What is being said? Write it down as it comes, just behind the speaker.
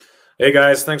Hey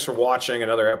guys, thanks for watching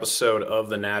another episode of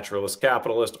The Naturalist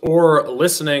Capitalist, or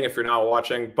listening if you're not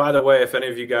watching. By the way, if any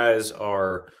of you guys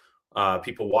are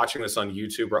people watching this on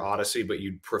YouTube or Odyssey, but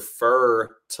you'd prefer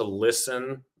to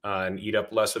listen and eat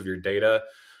up less of your data,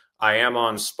 I am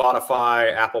on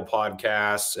Spotify, Apple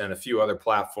Podcasts, and a few other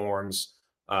platforms.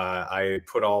 I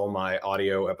put all my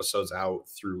audio episodes out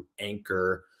through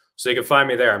Anchor, so you can find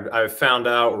me there. I've found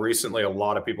out recently a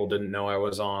lot of people didn't know I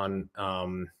was on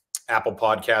Apple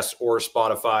Podcasts or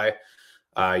Spotify.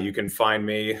 You can find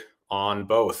me on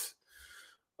both.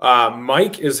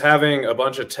 Mike is having a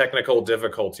bunch of technical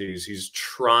difficulties. He's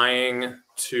trying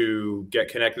to get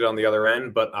connected on the other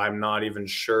end, but I'm not even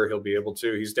sure he'll be able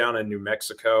to. He's down in New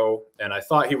Mexico, and I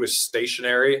thought he was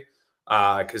stationary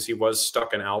because he was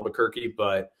stuck in Albuquerque,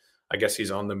 but I guess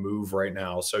he's on the move right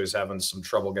now, so he's having some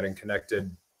trouble getting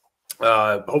connected.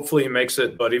 Hopefully he makes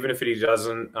it, but even if he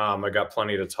doesn't, I got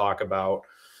plenty to talk about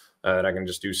that I can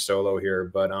just do solo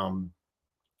here. But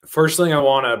first thing I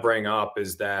want to bring up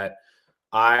is that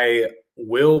I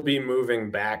will be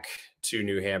moving back to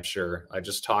New Hampshire. I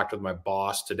just talked with my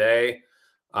boss today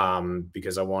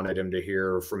because I wanted him to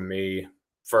hear from me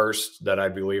first that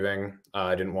I'd be leaving.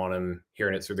 I didn't want him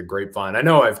hearing it through the grapevine. I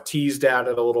know I've teased at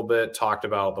it a little bit, talked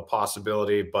about the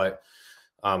possibility, but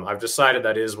I've decided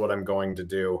that is what I'm going to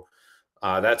do.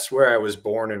 That's where I was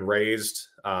born and raised.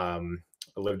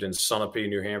 I lived in Sunapee,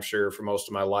 New Hampshire for most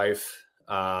of my life.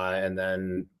 And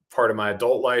then part of my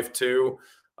adult life too.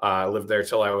 I lived there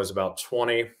till I was about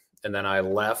 20. And then I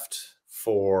left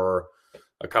for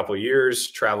a couple of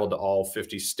years, traveled to all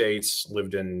 50 states,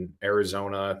 lived in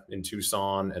Arizona, in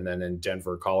Tucson, and then in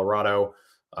Denver, Colorado.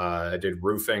 I did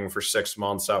roofing for 6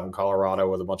 months out in Colorado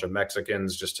with a bunch of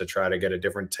Mexicans just to try to get a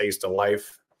different taste of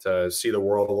life, to see the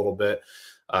world a little bit.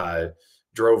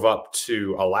 Drove up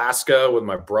to Alaska with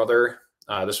my brother.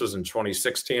 This was in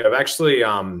 2016. I've actually,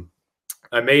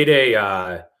 I made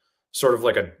a sort of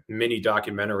like a mini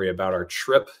documentary about our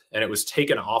trip, and it was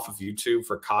taken off of YouTube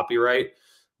for copyright,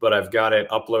 but I've got it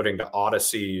uploading to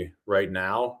Odyssey right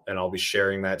now, and I'll be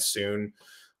sharing that soon,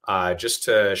 just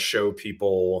to show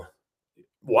people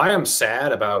why I'm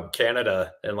sad about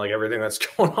Canada and like everything that's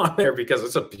going on there, because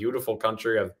it's a beautiful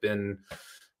country. I've been,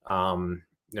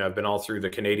 I've been all through the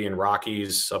Canadian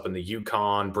Rockies, up in the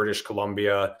Yukon, British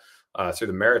Columbia, through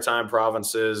the Maritime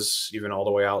provinces, even all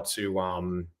the way out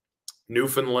to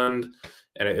Newfoundland.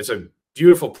 And it's a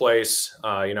beautiful place.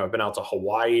 I've been out to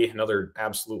Hawaii, another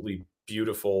absolutely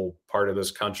beautiful part of this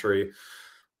country.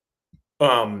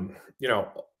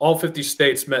 All 50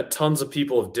 states, met tons of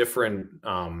people of different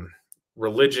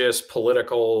religious,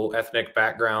 political, ethnic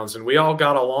backgrounds, and we all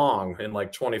got along in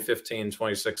like 2015,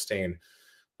 2016.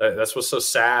 That's what's so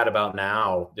sad about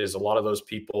now, is a lot of those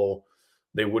people,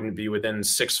 they wouldn't be within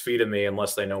 6 feet of me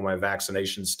unless they know my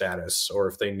vaccination status, or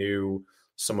if they knew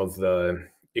some of the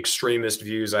extremist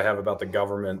views I have about the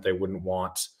government, they wouldn't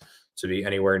want to be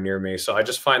anywhere near me. So I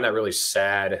just find that really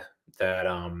sad that,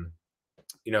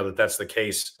 that's the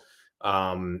case.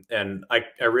 And I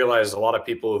realize a lot of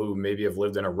people who maybe have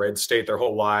lived in a red state their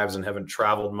whole lives and haven't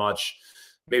traveled much,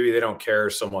 maybe they don't care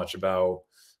so much about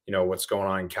what's going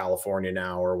on in California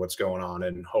now, or what's going on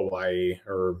in Hawaii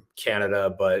or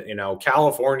Canada. But,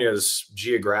 California is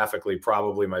geographically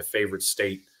probably my favorite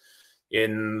state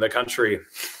in the country.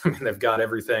 I mean, they've got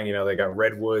everything, they got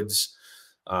redwoods,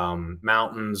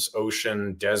 mountains,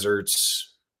 ocean,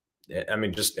 deserts. I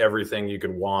mean, just everything you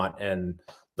could want. And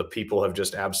the people have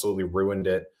just absolutely ruined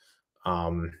it.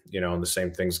 And the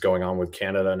same thing's going on with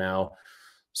Canada now.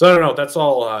 So I don't know. That's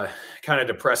all kind of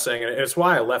depressing, and it's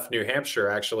why I left New Hampshire.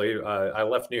 Actually, I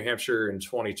left New Hampshire in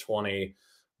 2020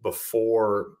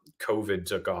 before COVID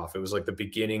took off. It was like the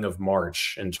beginning of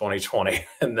March in 2020,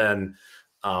 and then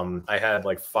I had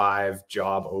like 5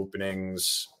 job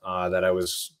openings that I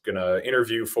was gonna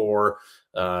interview for.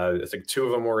 I think 2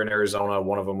 of them were in Arizona,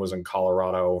 1 of them was in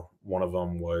Colorado, 1 of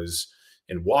them was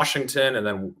in Washington, and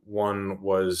then 1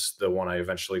 was the one I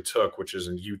eventually took, which is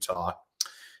in Utah.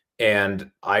 And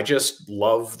I just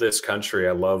love this country.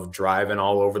 I love driving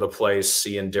all over the place,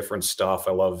 seeing different stuff.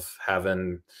 I love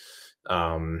having,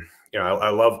 I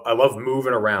love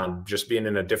moving around, just being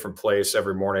in a different place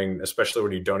every morning, especially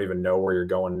when you don't even know where you're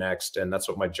going next. And that's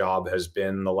what my job has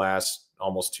been the last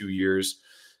almost 2 years.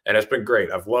 And it's been great.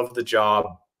 I've loved the job.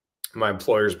 My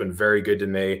employer's been very good to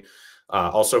me.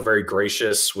 Also very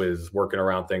gracious with working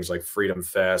around things like Freedom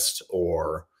Fest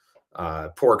or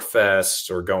Pork Fest,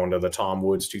 or going to the Tom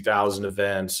Woods 2000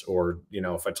 event, or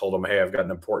if I told them, hey, I've got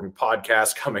an important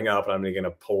podcast coming up and I'm going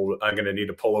to need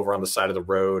to pull over on the side of the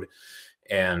road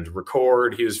and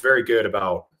record. He was very good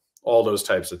about all those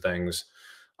types of things.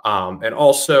 And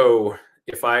also,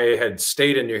 if I had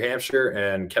stayed in New Hampshire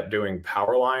and kept doing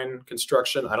power line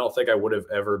construction, I don't think I would have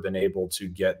ever been able to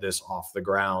get this off the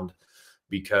ground,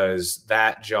 because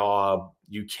that job,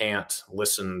 you can't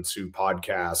listen to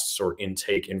podcasts or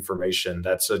intake information.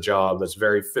 That's a job that's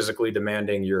very physically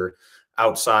demanding. You're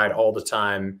outside all the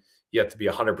time. You have to be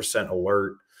 100%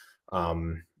 alert.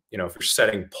 If you're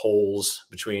setting poles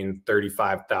between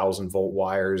 35,000-volt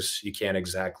wires, you can't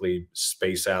exactly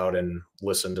space out and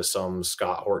listen to some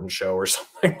Scott Horton show or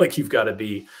something. Like, you've got to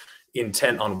be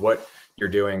intent on what you're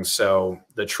doing. So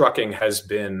the trucking has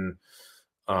been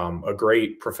a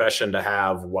great profession to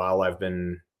have while I've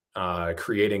been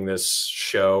creating this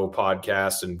show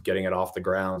podcast and getting it off the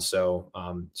ground. So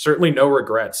certainly no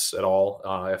regrets at all.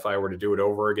 If I were to do it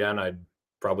over again, I'd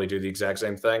probably do the exact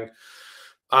same thing.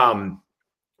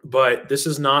 But this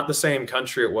is not the same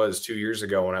country it was 2 years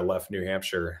ago when I left New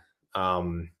Hampshire. I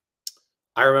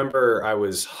remember I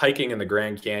was hiking in the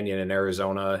Grand Canyon in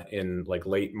Arizona in like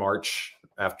late March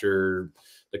after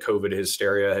the COVID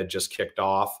hysteria had just kicked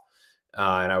off.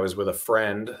 And I was with a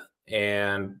friend,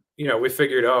 and, we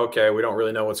figured, oh, okay, we don't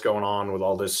really know what's going on with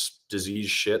all this disease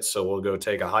shit, so we'll go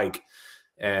take a hike.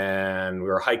 And we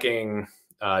were hiking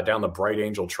down the Bright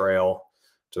Angel Trail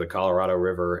to the Colorado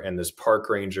River, and this park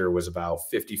ranger was about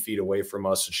 50 feet away from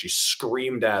us, and she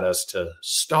screamed at us to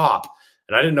stop.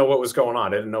 And I didn't know what was going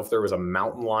on. I didn't know if there was a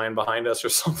mountain lion behind us or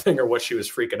something, or what she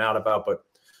was freaking out about, but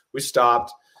we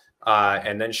stopped.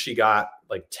 And then she got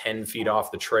like 10 feet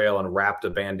off the trail and wrapped a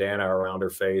bandana around her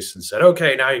face and said,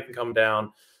 okay, now you can come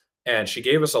down. And she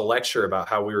gave us a lecture about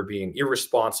how we were being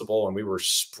irresponsible and we were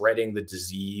spreading the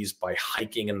disease by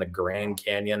hiking in the Grand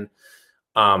Canyon.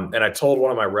 And I told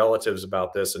one of my relatives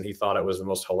about this, and he thought it was the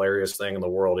most hilarious thing in the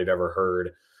world he'd ever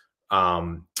heard.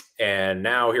 And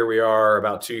now here we are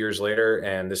about 2 years later,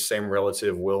 and this same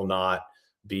relative will not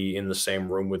be in the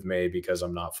same room with me because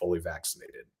I'm not fully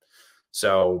vaccinated.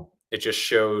 So it just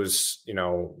shows,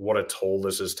 what a toll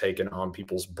this has taken on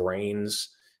people's brains,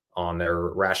 on their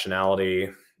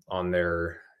rationality, on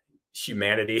their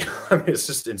humanity. I mean, it's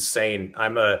just insane. I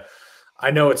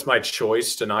know it's my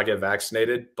choice to not get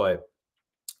vaccinated, but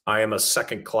I am a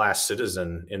second-class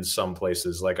citizen in some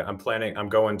places. Like, I'm going to I'm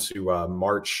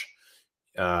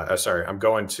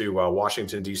going to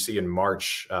Washington, D.C. in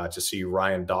March to see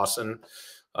Ryan Dawson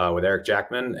with Eric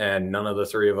Jackman, and none of the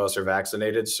three of us are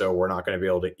vaccinated, so we're not going to be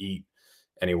able to eat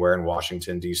anywhere in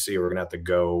Washington, D.C. We're going to have to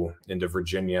go into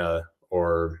Virginia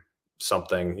or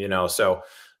something, So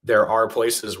there are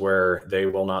places where they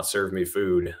will not serve me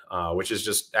food, which is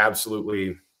just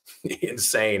absolutely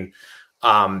insane.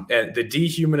 And the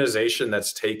dehumanization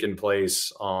that's taken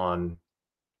place on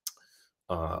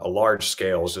a large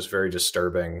scale is just very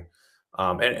disturbing.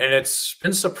 And it's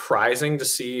been surprising to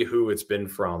see who it's been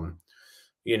from.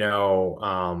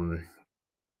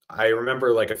 I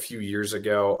remember like a few years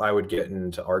ago, I would get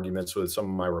into arguments with some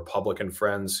of my Republican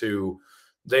friends who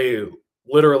they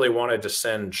literally wanted to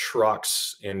send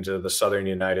trucks into the southern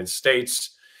United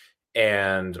States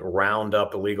and round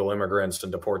up illegal immigrants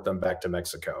and deport them back to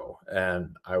Mexico.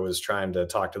 And I was trying to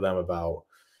talk to them about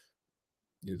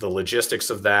the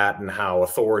logistics of that and how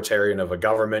authoritarian of a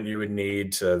government you would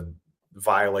need to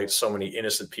violate so many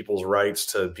innocent people's rights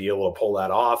to be able to pull that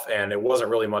off. And it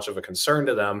wasn't really much of a concern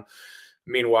to them.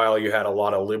 Meanwhile, you had a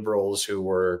lot of liberals who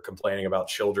were complaining about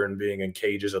children being in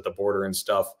cages at the border and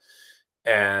stuff.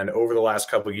 And over the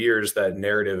last couple of years, that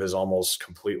narrative is almost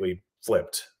completely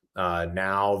flipped.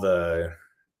 Now the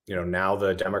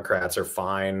Democrats are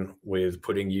fine with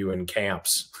putting you in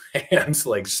camps and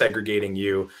like segregating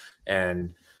you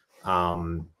and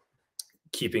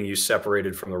keeping you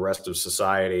separated from the rest of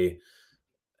society.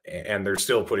 And they're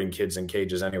still putting kids in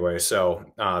cages anyway. So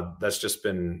that's just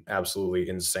been absolutely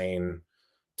insane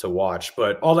to watch.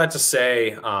 But all that to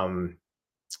say,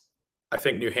 I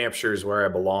think New Hampshire is where I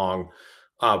belong.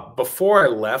 Before I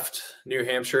left New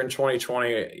Hampshire in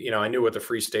 2020, I knew what the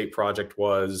Free State Project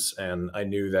was, and I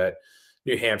knew that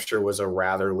New Hampshire was a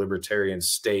rather libertarian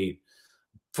state,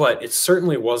 but it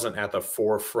certainly wasn't at the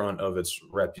forefront of its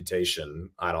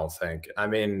reputation, I don't think. I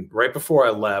mean, right before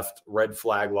I left, red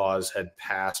flag laws had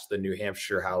passed the New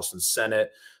Hampshire House and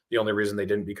Senate. The only reason they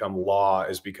didn't become law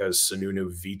is because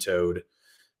Sununu vetoed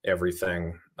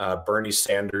everything. Bernie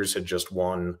Sanders had just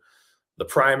won the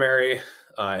primary.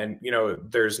 And,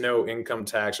 there's no income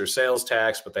tax or sales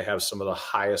tax, but they have some of the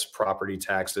highest property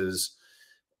taxes.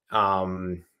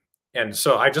 And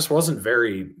so I just wasn't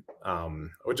very,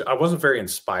 I wasn't very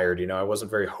inspired. I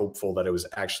wasn't very hopeful that it was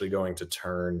actually going to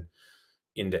turn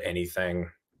into anything.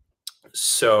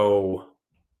 So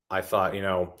I thought,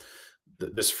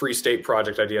 this free state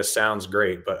project idea sounds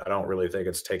great, but I don't really think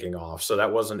it's taking off. So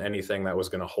that wasn't anything that was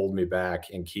going to hold me back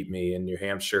and keep me in New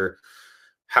Hampshire.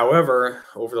 However,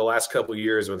 over the last couple of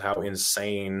years, with how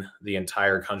insane the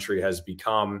entire country has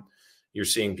become, you're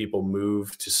seeing people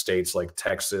move to states like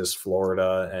Texas,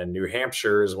 Florida, and New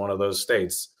Hampshire is one of those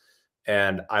states.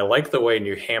 And I like the way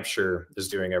New Hampshire is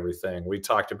doing everything. We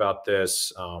talked about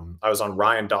this. I was on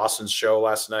Ryan Dawson's show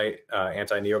last night,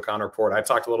 Anti-Neocon Report. I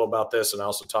talked a little about this, and I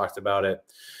also talked about it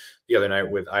the other night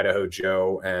with Idaho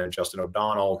Joe and Justin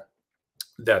O'Donnell,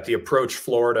 that the approach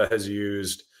Florida has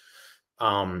used,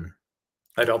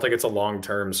 I don't think it's a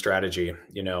long-term strategy.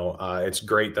 It's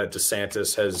great that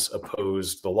DeSantis has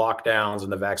opposed the lockdowns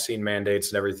and the vaccine mandates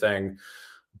and everything,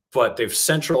 but they've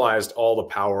centralized all the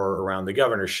power around the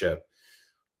governorship.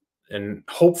 And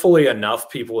hopefully enough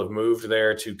people have moved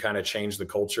there to kind of change the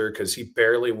culture, because he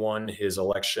barely won his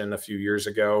election a few years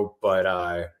ago. But,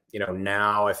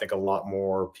 now I think a lot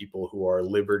more people who are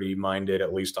liberty minded,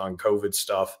 at least on COVID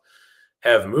stuff,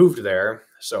 have moved there.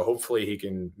 So hopefully he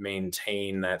can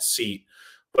maintain that seat.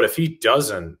 But if he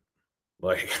doesn't,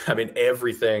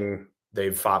 everything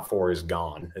they've fought for is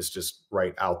gone. It's just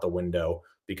right out the window,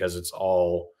 because it's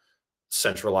all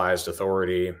centralized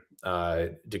authority,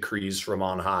 decrees from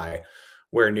on high.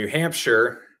 Where New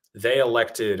Hampshire, they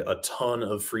elected a ton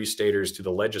of free staters to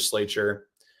the legislature,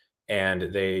 and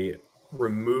they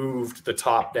removed the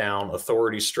top-down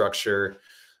authority structure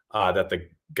that the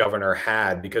governor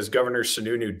had, because Governor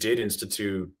Sununu did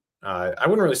institute, I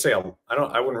wouldn't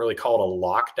really call it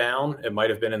a lockdown. It might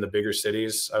have been in the bigger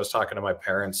cities. I was talking to my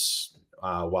parents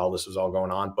while this was all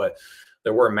going on, but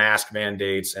there were mask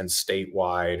mandates and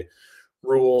statewide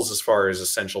rules as far as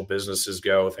essential businesses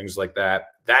go, things like that.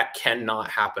 That cannot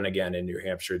happen again in New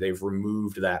Hampshire. They've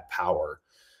removed that power.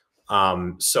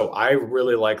 So I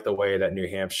really like the way that New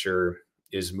Hampshire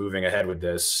is moving ahead with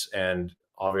this. And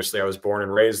obviously I was born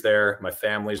and raised there. My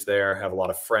family's there, have a lot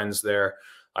of friends there.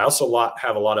 I also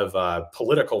have a lot of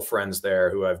political friends there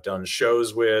who I've done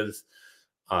shows with.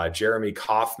 Jeremy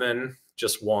Kauffman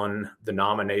just won the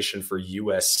nomination for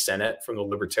U.S. Senate from the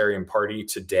Libertarian Party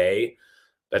today.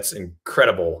 That's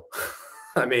incredible.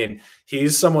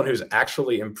 He's someone who's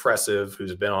actually impressive,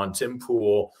 who's been on Tim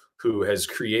Pool, who has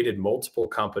created multiple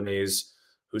companies,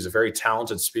 who's a very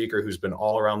talented speaker, who's been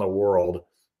all around the world.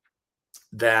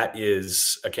 That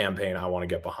is a campaign I want to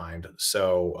get behind.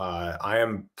 So I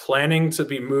am planning to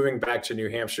be moving back to New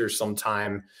Hampshire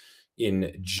sometime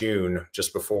in June,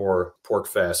 just before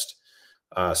PorcFest.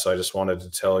 So I just wanted to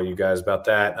tell you guys about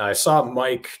that. I saw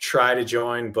Mike try to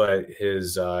join, but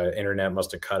his internet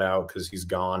must have cut out because he's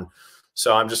gone.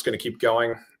 So I'm just going to keep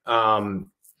going.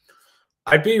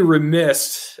 I'd be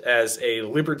remiss as a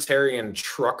libertarian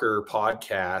trucker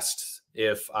podcast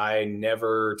if I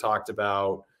never talked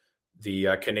about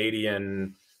the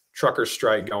Canadian trucker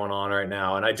strike going on right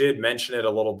now. And I did mention it a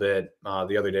little bit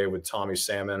the other day with Tommy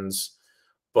Salmons,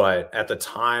 but at the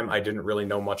time I didn't really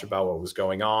know much about what was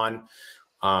going on.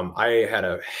 I had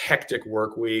a hectic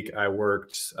work week. I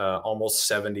worked almost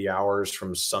 70 hours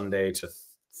from Sunday to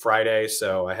Friday.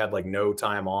 So I had no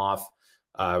time off.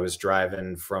 I was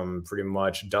driving from pretty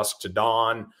much dusk to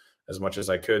dawn as much as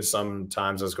I could.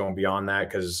 Sometimes I was going beyond that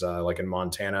because in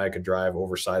Montana, I could drive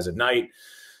oversized at night.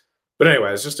 But anyway,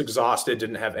 I was just exhausted,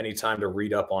 didn't have any time to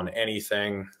read up on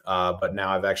anything. But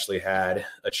now I've actually had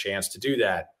a chance to do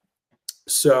that.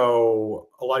 So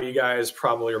a lot of you guys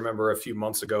probably remember a few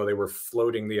months ago, they were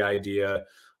floating the idea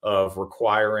of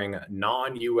requiring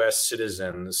non-US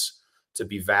citizens to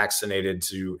be vaccinated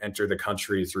to enter the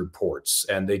country through ports.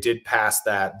 And they did pass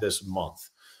that this month.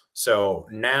 So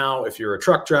now if you're a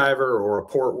truck driver or a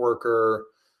port worker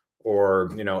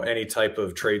or, any type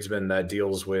of tradesman that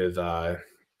deals with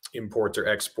imports or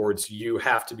exports, you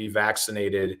have to be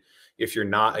vaccinated if you're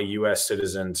not a US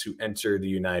citizen to enter the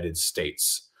United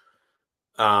States.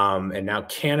 And now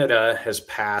Canada has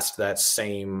passed that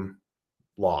same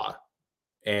law,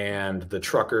 and the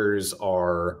truckers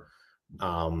are,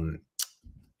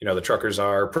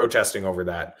 protesting over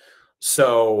that.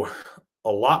 So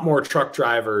a lot more truck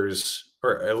drivers,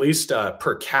 or at least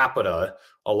per capita,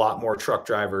 a lot more truck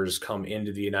drivers come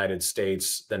into the United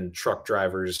States than truck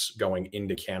drivers going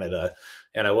into Canada.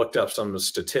 And I looked up some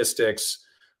statistics.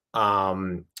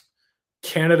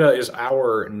 Canada is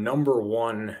our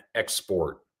 #1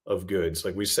 export of goods.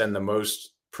 We send the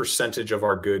most percentage of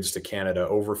our goods to Canada,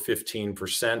 over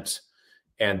 15%.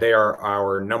 And they are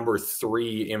our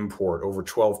 #3 import, over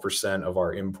 12% of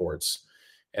our imports.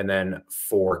 And then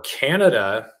for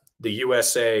Canada, the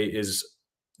USA is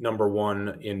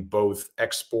 #1 in both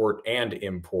export and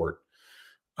import.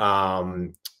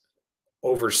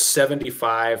 over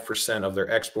 75% of their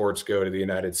exports go to the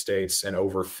United States, and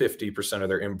over 50% of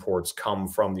their imports come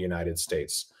from the United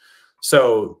States.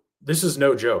 So this is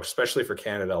no joke, especially for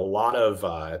Canada. A lot of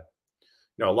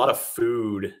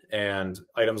food and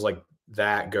items like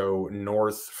that go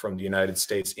north from the United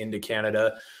States into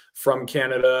Canada. From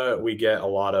Canada, we get a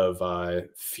lot of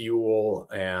fuel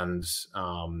and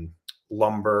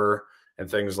lumber and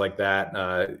things like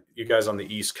that. You guys on the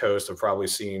East Coast have probably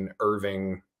seen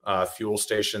Irving fuel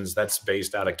stations. That's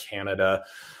based out of Canada.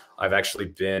 I've actually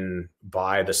been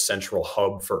by the central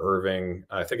hub for Irving.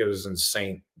 I think it was in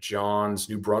St. John's,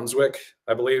 New Brunswick,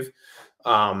 I believe.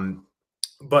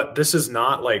 But this is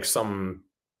not like some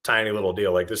tiny little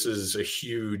deal. Like this is a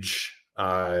huge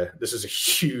area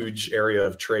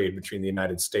of trade between the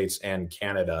United States and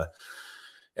Canada.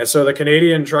 And so the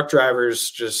Canadian truck drivers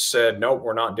just said, nope,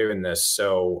 we're not doing this.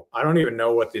 So I don't even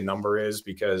know what the number is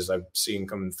because I've seen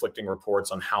conflicting reports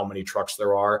on how many trucks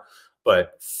there are,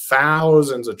 but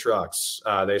thousands of trucks.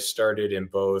 They started in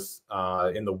both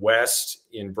in the West,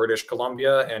 in British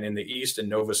Columbia, and in the East, in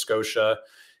Nova Scotia.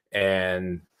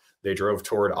 And they drove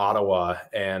toward Ottawa,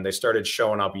 and they started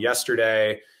showing up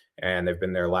yesterday, and they've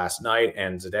been there last night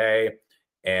and today.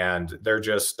 And they're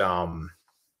just,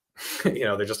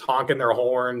 they're just honking their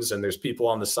horns, and there's people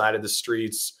on the side of the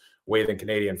streets waving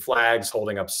Canadian flags,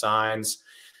 holding up signs.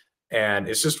 And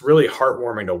it's just really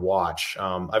heartwarming to watch.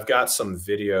 I've got some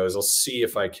videos. I'll see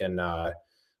if I can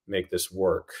make this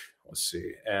work. Let's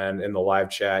see. And in the live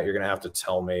chat, you're going to have to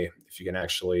tell me if you can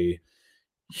actually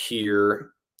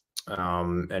hear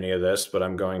any of this, but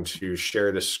I'm going to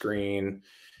share the screen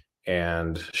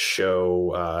and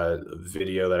show a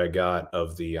video that I got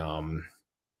of the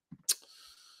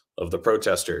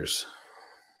protesters.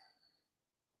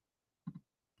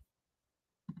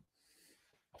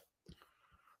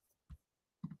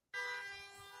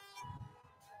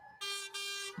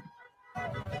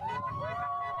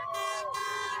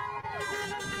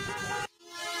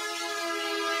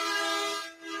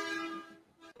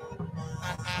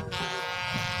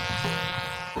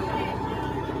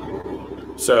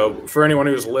 So for anyone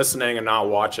who's listening and not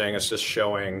watching, it's just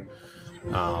showing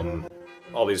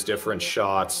all these different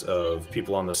shots of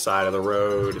people on the side of the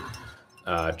road,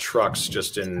 trucks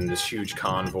just in this huge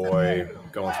convoy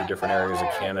going through different areas of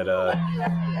Canada,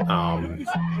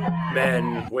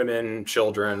 men, women,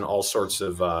 children, all sorts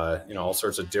of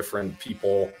different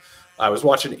people. I was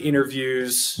watching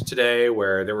interviews today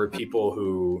where there were people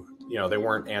who, they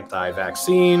weren't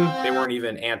anti-vaccine. They weren't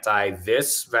even anti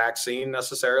this vaccine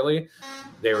necessarily.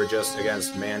 They were just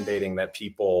against mandating that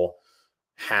people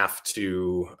have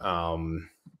to,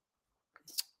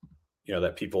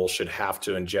 that people should have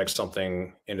to inject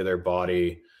something into their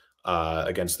body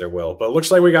against their will. But it looks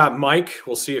like we got Mike.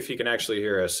 We'll see if he can actually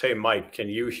hear us. Hey, Mike, can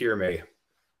you hear me?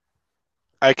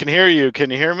 I can hear you. Can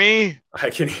you hear me?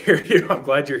 I can hear you. I'm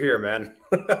glad you're here, man.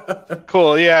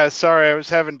 Cool. Yeah, sorry. I was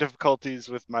having difficulties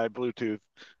with my Bluetooth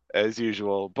as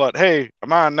usual. But hey,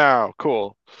 I'm on now.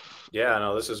 Cool. Yeah,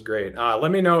 no, this is great. Let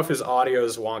me know if his audio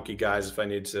is wonky, guys, if I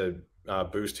need to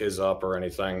boost his up or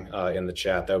anything in the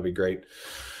chat. That would be great.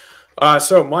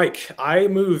 So, Mike, I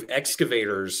move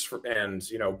excavators and,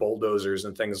 bulldozers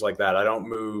and things like that. I don't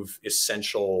move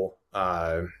essential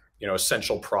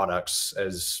products.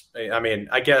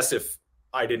 I guess if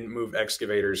I didn't move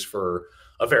excavators for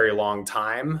a very long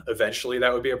time, eventually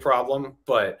that would be a problem.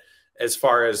 But as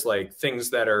far as like things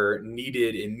that are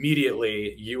needed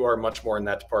immediately, you are much more in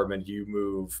that department. You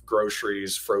move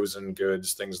groceries, frozen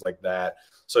goods, things like that.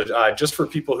 So just for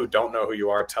people who don't know who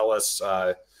you are, tell us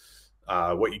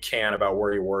what you can about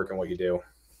where you work and what you do.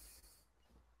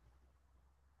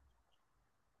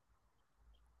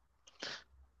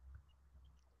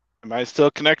 Am I still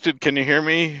connected? Can you hear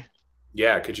me?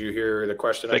 Yeah. Could you hear the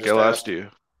question? I think I lost you.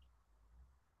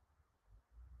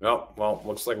 Oh, well,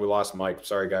 looks like we lost Mike.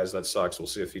 Sorry, guys. That sucks. We'll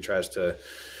see if he tries to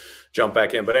jump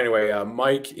back in. But anyway,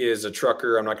 Mike is a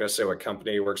trucker. I'm not going to say what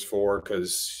company he works for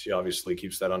because he obviously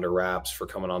keeps that under wraps for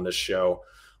coming on this show.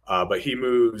 But he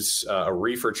moves a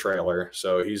reefer trailer.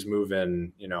 So he's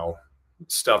moving,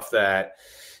 stuff that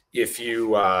if you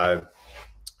weren't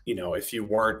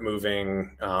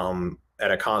moving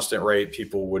at a constant rate,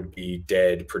 people would be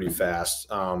dead pretty fast.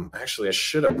 Actually, I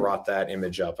should have brought that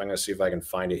image up. I'm going to see if I can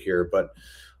find it here. But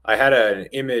I had an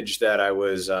image that I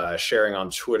was sharing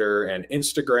on Twitter and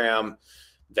Instagram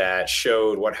that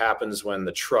showed what happens when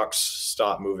the trucks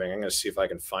stop moving. I'm going to see if I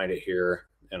can find it here,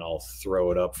 and I'll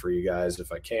throw it up for you guys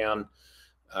if I can.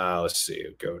 Let's see.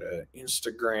 Go to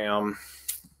Instagram.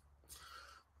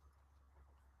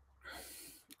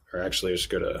 Or actually, just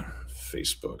go to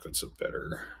Facebook. That's a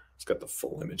better It's got the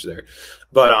full image there.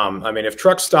 But I mean, if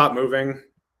trucks stop moving,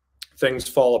 things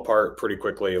fall apart pretty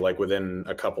quickly, like within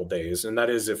a couple days. And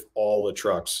that is if all the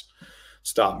trucks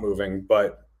stop moving.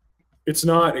 But it's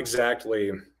not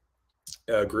exactly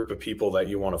a group of people that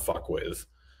you want to fuck with.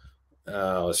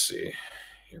 Let's see.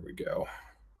 Here we go.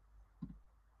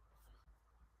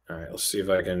 All right, let's see if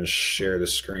I can share the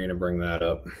screen and bring that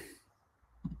up.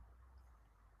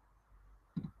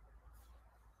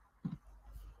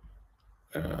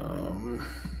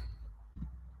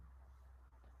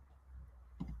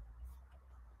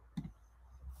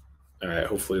 All right,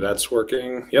 hopefully that's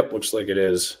working. Yep, looks like it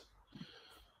is.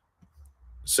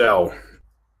 So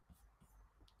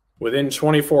within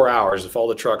 24 hours, if all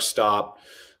the trucks stop,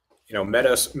 you know,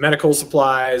 medical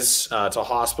supplies to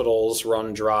hospitals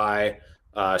run dry,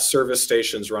 service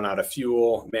stations run out of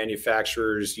fuel,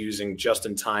 manufacturers using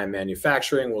just-in-time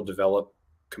manufacturing will develop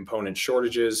component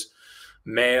shortages,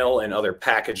 mail and other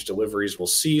package deliveries will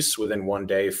cease within 1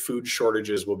 day, food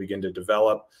shortages will begin to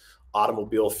develop,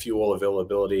 automobile fuel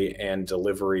availability and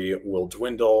delivery will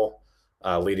dwindle,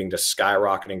 leading to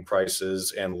skyrocketing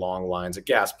prices and long lines at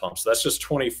gas pumps. So that's just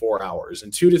 24 hours.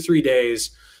 In 2 to 3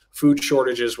 days, food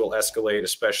shortages will escalate,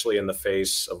 especially in the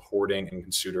face of hoarding and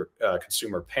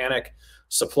consumer panic.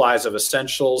 Supplies of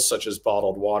essentials such as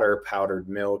bottled water, powdered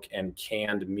milk, and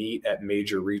canned meat at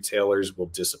major retailers will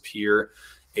disappear.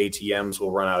 ATMs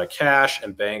will run out of cash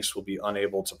and banks will be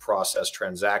unable to process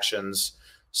transactions.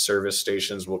 Service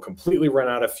stations will completely run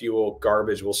out of fuel.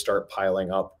 Garbage will start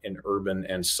piling up in urban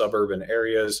and suburban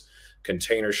areas.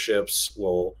 Container ships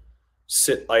will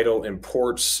sit idle in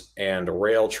ports and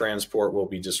rail transport will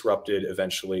be disrupted,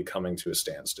 eventually coming to a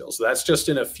standstill. So that's just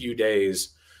in a few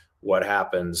days what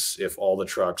happens if all the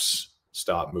trucks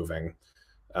stop moving.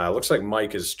 Looks like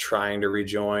Mike is trying to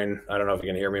rejoin. I don't know if you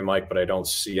can hear me, Mike, but I don't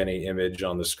see any image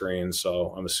on the screen.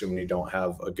 So I'm assuming you don't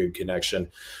have a good connection.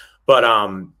 But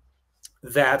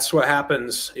that's what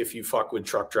happens if you fuck with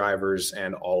truck drivers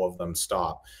and all of them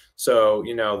stop. So,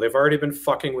 you know, they've already been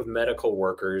fucking with medical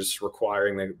workers,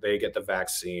 requiring that they get the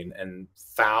vaccine, and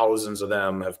thousands of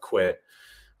them have quit.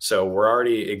 So we're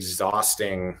already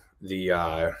exhausting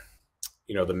the,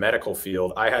 you know, the medical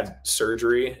field. I had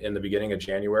surgery in the beginning of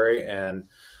January, and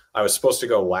I was supposed to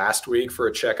go last week for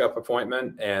a checkup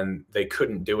appointment, and they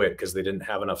couldn't do it because they didn't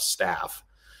have enough staff.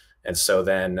 And so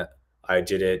then I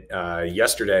did it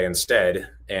yesterday instead,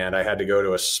 and I had to go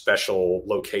to a special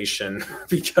location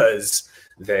because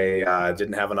they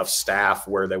didn't have enough staff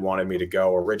where they wanted me to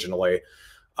go originally.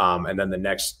 And then the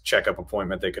next checkup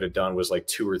appointment they could have done was like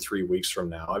 2 or 3 weeks from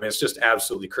now. I mean, it's just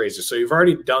absolutely crazy. So you've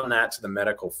already done that to the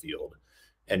medical field,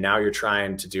 and now you're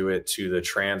trying to do it to the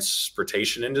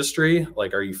transportation industry.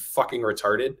 Like, are you fucking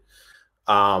retarded?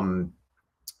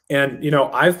 And, you know,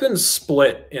 I've been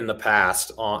split in the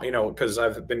past on, you know, because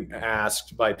I've been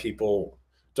asked by people,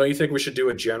 don't you think we should do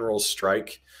a general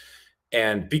strike?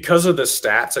 And because of the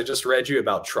stats I just read you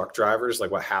about truck drivers,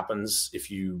 like what happens if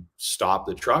you stop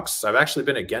the trucks, I've actually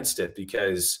been against it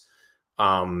because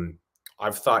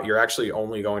I've thought you're actually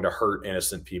only going to hurt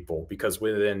innocent people, because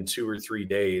within 2 or 3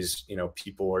 days, you know,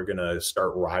 people are going to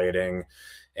start rioting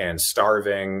and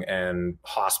starving, and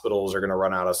hospitals are going to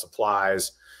run out of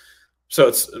supplies. So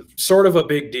it's sort of a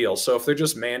big deal. So if they're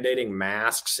just mandating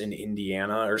masks in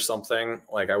Indiana or something,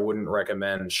 like, I wouldn't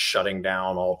recommend shutting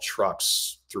down all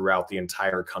trucks throughout the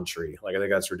entire country. Like, I think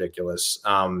that's ridiculous.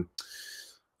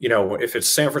 You know, if it's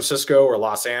San Francisco or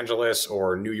Los Angeles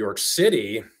or New York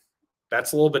City,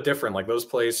 that's a little bit different. Like, those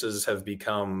places have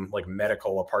become like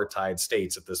medical apartheid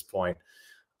states at this point.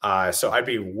 So I'd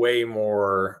be way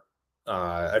more,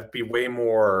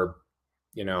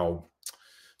 you know,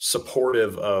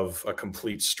 supportive of a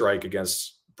complete strike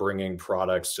against bringing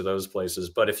products to those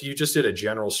places. But if you just did a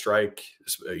general strike,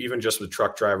 even just with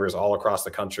truck drivers all across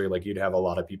the country, like, you'd have a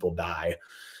lot of people die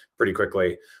pretty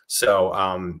quickly.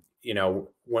 So, you know,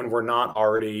 when we're not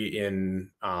already in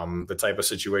the type of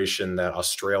situation that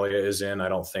Australia is in, I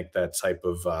don't think that type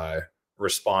of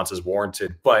response is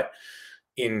warranted. But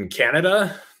in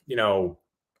Canada, you know,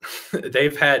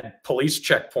 they've had police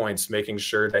checkpoints making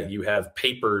sure that you have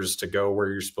papers to go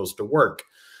where you're supposed to work.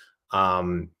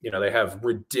 You know, they have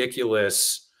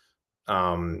ridiculous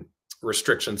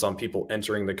restrictions on people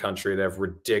entering the country. They have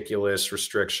ridiculous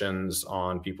restrictions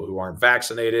on people who aren't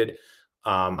vaccinated.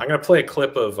 I'm going to play a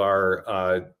clip of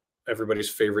our everybody's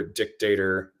favorite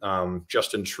dictator,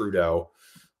 Justin Trudeau.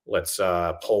 Let's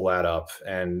pull that up,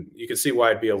 and you can see why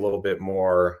I'd be a little bit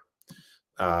more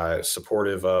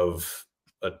supportive of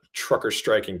a trucker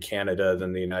strike in Canada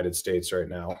than the United States right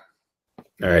now.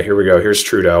 All right, here we go. Here's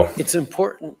Trudeau. It's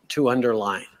important to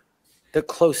underline that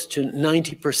close to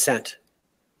 90%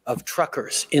 of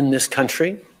truckers in this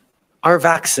country are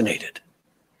vaccinated,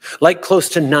 like close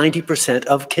to 90%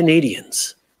 of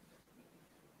Canadians.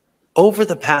 Over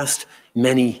the past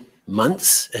many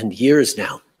months and years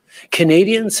now,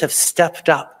 Canadians have stepped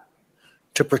up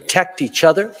to protect each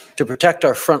other, to protect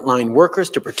our frontline workers,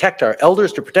 to protect our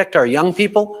elders, to protect our young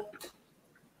people,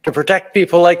 to protect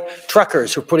people like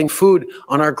truckers who are putting food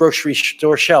on our grocery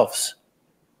store shelves.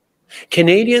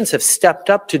 Canadians have stepped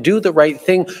up to do the right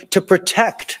thing to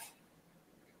protect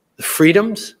the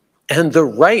freedoms and the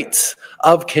rights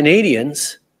of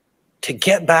Canadians to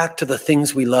get back to the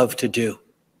things we love to do.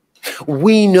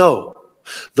 We know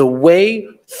the way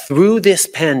through this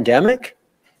pandemic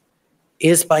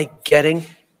is by getting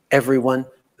everyone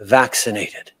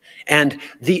vaccinated. And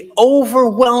the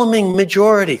overwhelming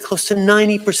majority, close to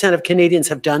 90% of Canadians,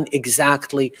 have done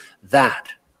exactly that.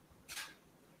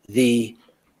 The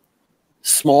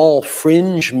small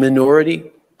fringe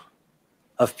minority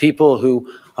of people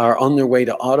who are on their way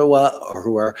to Ottawa or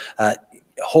who are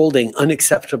holding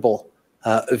unacceptable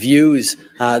views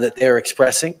that they're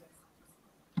expressing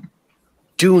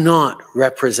do not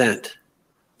represent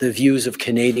the views of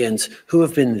Canadians who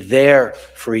have been there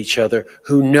for each other,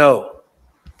 who know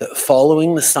that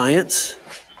following the science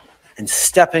and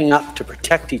stepping up to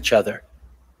protect each other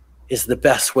is the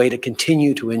best way to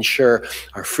continue to ensure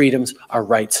our freedoms, our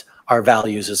rights, our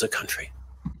values as a country.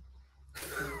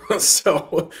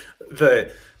 So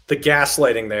the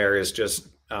gaslighting there is just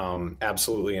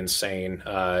absolutely insane.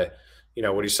 You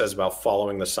know, what he says about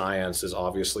following the science is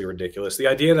obviously ridiculous. The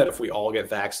idea that if we all get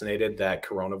vaccinated, that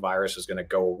coronavirus is going to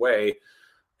go away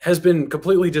has been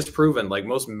completely disproven. Like,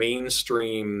 most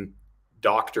mainstream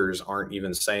doctors aren't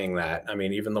even saying that. I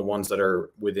mean, even the ones that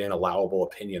are within allowable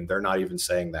opinion, they're not even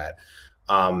saying that.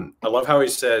 I love how he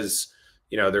says,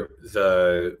 you know,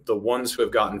 the ones who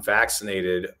have gotten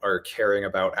vaccinated are caring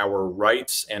about our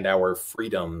rights and our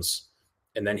freedoms.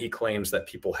 And then he claims that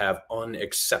people have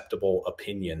unacceptable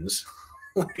opinions.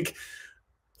 Like,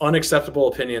 unacceptable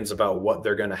opinions about what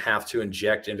they're going to have to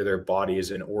inject into their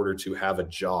bodies in order to have a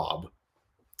job.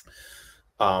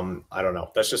 I don't know.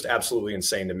 That's just absolutely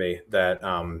insane to me that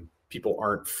people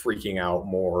aren't freaking out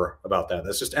more about that.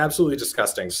 That's just absolutely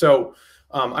disgusting. So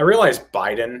I realize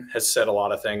Biden has said a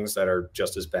lot of things that are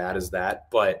just as bad as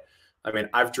that. But I mean,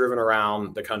 I've driven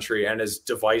around the country, and as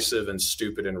divisive and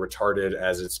stupid and retarded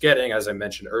as it's getting, as I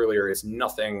mentioned earlier, it's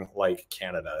nothing like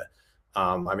Canada.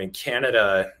 I mean,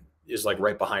 Canada is like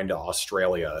right behind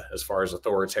Australia as far as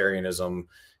authoritarianism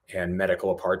and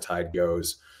medical apartheid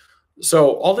goes.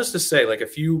 So all this to say, like,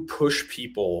 if you push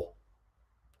people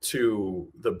to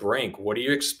the brink, what do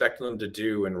you expect them to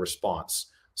do in response?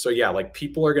 So yeah, like,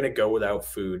 people are going to go without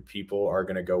food. People are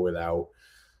going to go without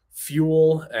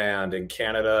fuel. And in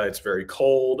Canada, it's very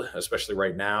cold, especially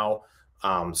right now.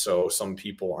 So some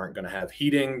people aren't going to have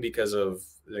heating because of,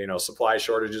 you know, supply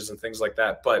shortages and things like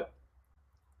that. But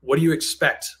what do you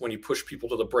expect when you push people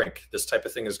to the brink? This type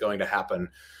of thing is going to happen.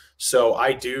 So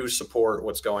I do support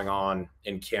what's going on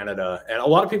in Canada. And a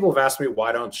lot of people have asked me,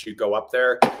 why don't you go up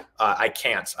there? I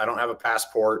can't. I don't have a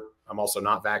passport. I'm also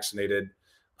not vaccinated.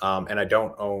 And I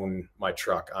don't own my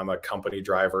truck. I'm a company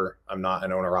driver. I'm not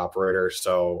an owner operator.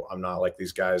 So I'm not like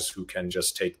these guys who can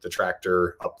just take the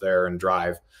tractor up there and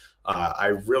drive. I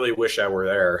really wish I were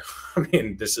there. I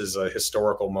mean, this is a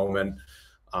historical moment.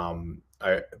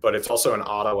 But it's also in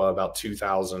Ottawa, about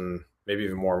 2,000, maybe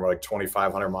even more, like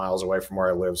 2,500 miles away from where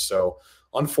I live. So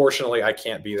unfortunately, I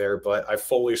can't be there, but I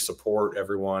fully support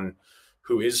everyone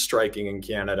who is striking in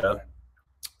Canada.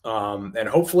 And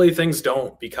hopefully things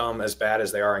don't become as bad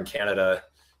as they are in Canada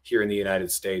here in the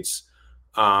United States.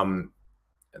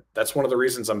 That's one of the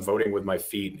reasons I'm voting with my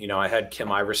feet. You know, I had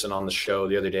Kim Iverson on the show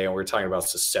the other day, and we were talking about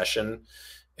secession.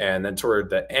 And then toward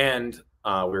the end,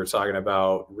 we were talking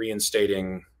about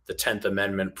reinstating the 10th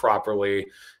Amendment properly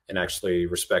and actually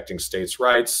respecting states'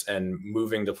 rights and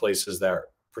moving to places that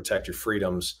protect your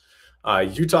freedoms.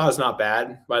 Utah is not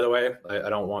bad, by the way. I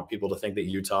don't want people to think that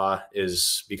Utah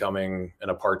is becoming an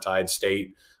apartheid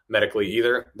state medically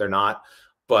either. They're not.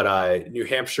 But New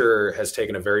Hampshire has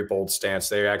taken a very bold stance.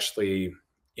 They actually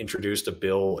introduced a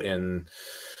bill in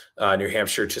New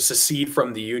Hampshire to secede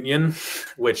from the Union,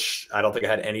 which I don't think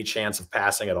had any chance of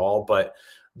passing at all. But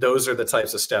those are the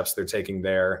types of steps they're taking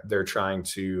there. They're trying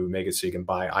to make it so you can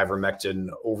buy ivermectin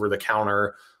over the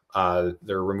counter.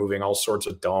 They're removing all sorts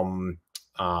of dumb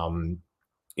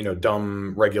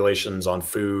regulations on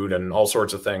food and all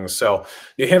sorts of things. So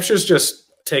New Hampshire's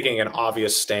just taking an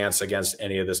obvious stance against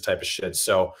any of this type of shit.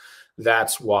 So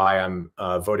that's why I'm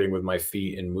voting with my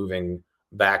feet and moving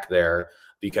back there,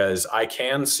 because I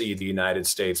can see the United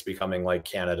States becoming like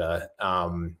Canada.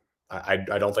 I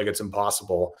don't think it's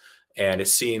impossible. And it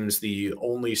seems the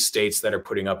only states that are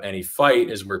putting up any fight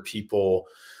is where people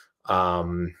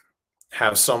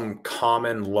have some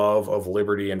common love of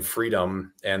liberty and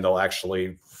freedom, and they'll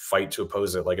actually fight to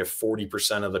oppose it. Like if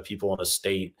 40% of the people in a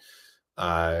state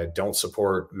don't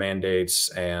support mandates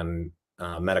and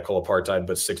medical apartheid,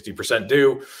 but 60%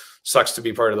 do, sucks to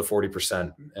be part of the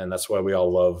 40%. And that's why we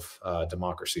all love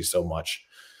democracy so much.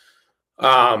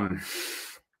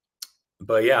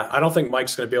 But yeah, I don't think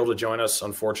Mike's going to be able to join us,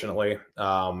 unfortunately.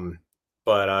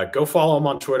 But go follow him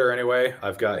on Twitter anyway.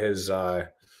 I've got his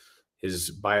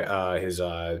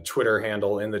Twitter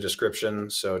handle in the description,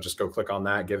 so just go click on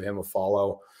that, give him a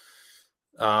follow.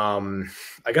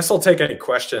 I guess I'll take any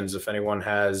questions if anyone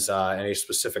has any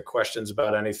specific questions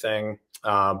about anything.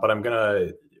 But I'm gonna,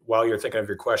 while you're thinking of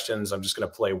your questions, I'm just gonna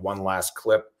play one last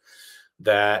clip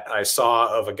that I saw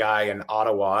of a guy in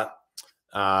Ottawa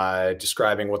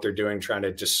describing what they're doing, trying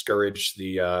to discourage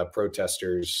the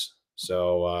protesters.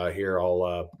 So here,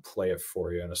 I'll play it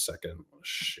for you in a second.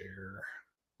 Share.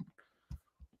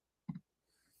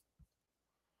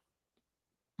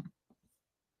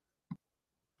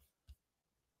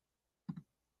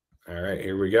 All right,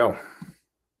 here we go.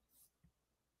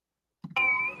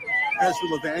 Ezra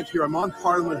Levant here. I'm on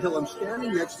Parliament Hill. I'm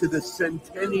standing next to the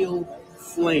Centennial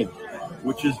Flame,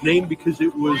 which is named because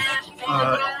it was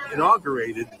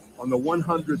inaugurated on the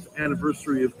 100th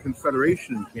anniversary of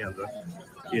Confederation in Canada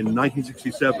in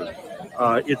 1967.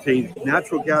 It's a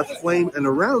natural gas flame, and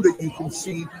around it you can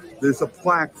see there's a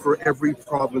plaque for every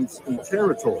province and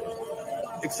territory.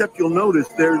 Except you'll notice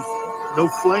there's no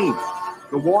flame.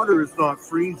 The water is not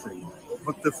freezing,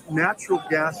 but the natural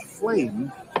gas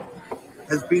flame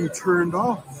has been turned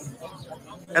off.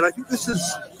 And I think this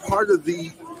is part of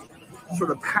the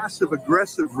sort of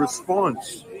passive-aggressive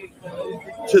response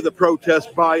to the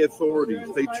protest by authorities.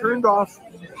 They turned off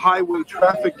highway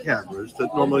traffic cameras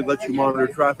that normally let you monitor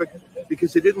traffic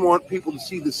because they didn't want people to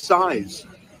see the size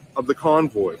of the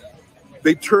convoy.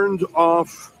 They turned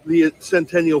off the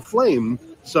Centennial Flame,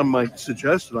 some might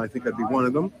suggest, and I think I'd be one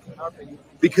of them,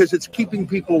 because it's keeping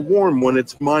people warm when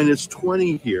it's minus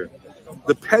 20 here.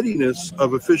 The pettiness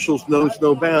of officials knows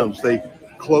no bounds. They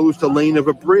closed a lane of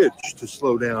a bridge to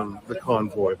slow down the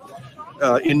convoy.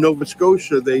 In Nova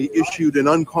Scotia, they issued an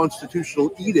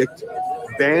unconstitutional edict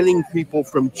banning people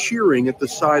from cheering at the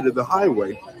side of the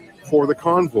highway for the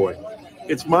convoy.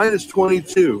 It's minus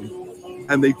 22,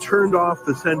 and they turned off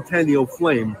the Centennial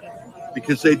Flame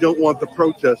because they don't want the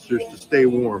protesters to stay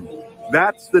warm.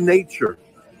 That's the nature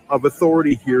of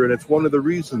authority here, and it's one of the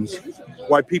reasons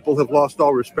why people have lost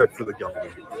all respect for the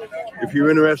government. If you're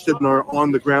interested in our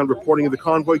on-the-ground reporting of the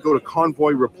convoy, go to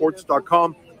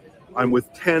convoyreports.com. I'm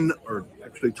with 10 or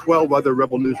actually 12 other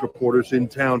Rebel News reporters in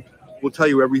town. We'll tell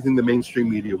you everything the mainstream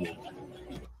media will.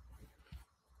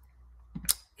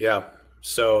 Yeah,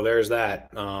 so there's that.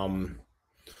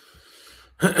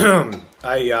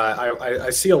 I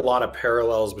see a lot of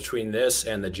parallels between this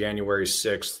and the January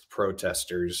 6th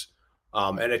protesters.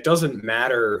 And it doesn't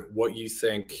matter what you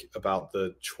think about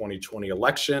the 2020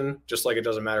 election, just like it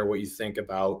doesn't matter what you think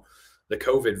about the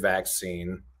COVID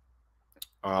vaccine.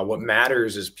 What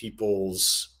matters is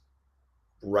people's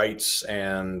rights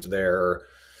and their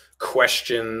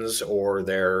questions or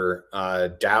their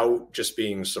doubt just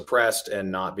being suppressed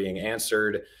and not being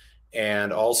answered.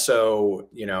 And also,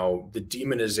 you know, the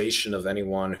demonization of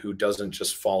anyone who doesn't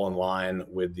just fall in line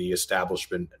with the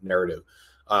establishment narrative.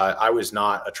 I was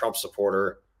not a Trump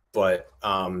supporter, but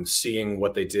seeing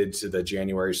what they did to the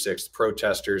January 6th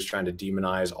protesters, trying to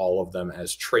demonize all of them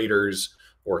as traitors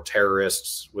or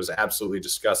terrorists, was absolutely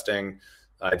disgusting.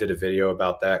 I did a video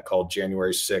about that called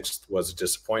January 6th Was a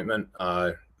Disappointment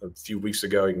a few weeks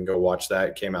ago. You can go watch that.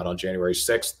 It came out on January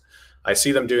 6th. I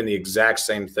see them doing the exact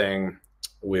same thing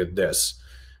with this.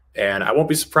 And I won't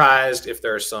be surprised if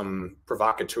there are some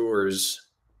provocateurs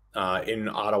in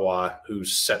Ottawa who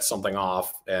set something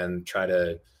off and try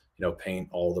to, you know, paint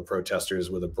all the protesters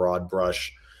with a broad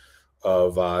brush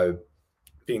of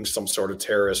being some sort of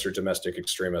terrorist or domestic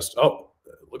extremist. Oh,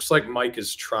 it looks like Mike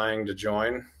is trying to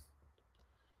join.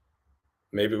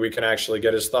 Maybe we can actually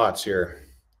get his thoughts here.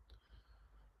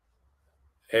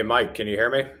 Hey, Mike, can you hear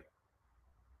me?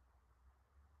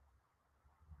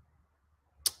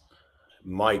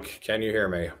 Mike, can you hear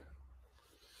me?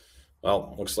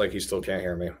 Well, looks like he still can't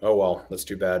hear me. Oh, well, that's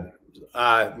too bad.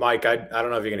 Mike, I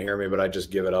don't know if you can hear me, but I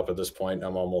just give it up at this point. We're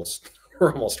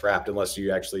almost wrapped unless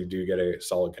you actually do get a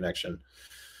solid connection.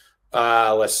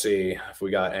 Let's see if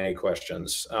we got any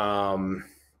questions.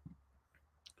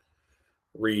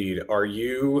 Reed, are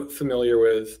you familiar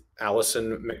with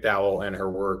Alison McDowell and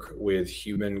her work with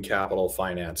human capital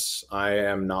finance? I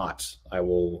am not. I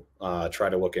will try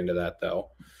to look into that though.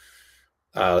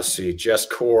 Let's see. Jess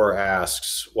Core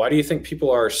asks, why do you think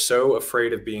people are so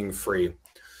afraid of being free?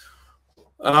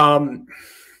 I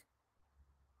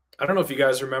don't know if you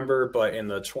guys remember, but in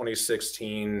the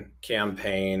 2016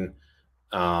 campaign,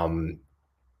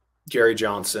 Gary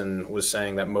Johnson was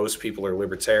saying that most people are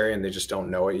libertarian. They just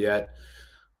don't know it yet.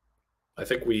 I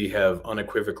think we have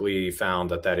unequivocally found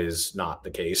that that is not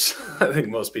the case. I think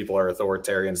most people are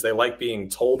authoritarians. They like being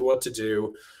told what to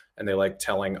do, and they like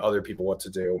telling other people what to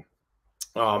do.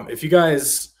 If you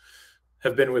guys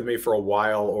have been with me for a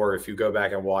while, or if you go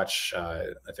back and watch,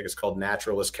 I think it's called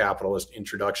Naturalist Capitalist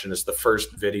Introduction. It's the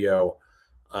first video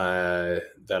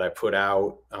that I put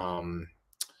out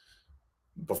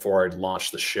before I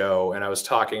launched the show. And I was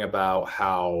talking about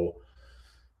how,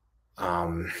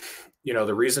 you know,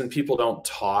 the reason people don't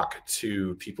talk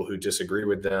to people who disagree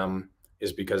with them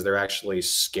is because they're actually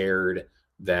scared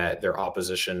that their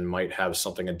opposition might have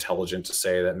something intelligent to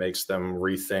say that makes them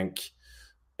rethink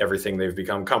everything they've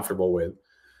become comfortable with.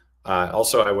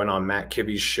 Also, I went on Matt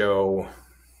Kibbe's show,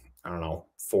 I don't know,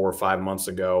 4 or 5 months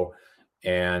ago,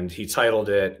 and he titled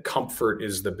it, "Comfort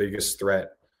is the Biggest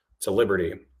Threat to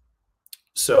Liberty."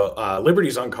 So liberty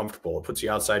is uncomfortable. It puts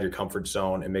you outside your comfort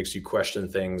zone. It makes you question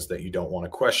things that you don't want to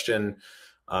question.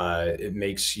 It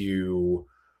makes you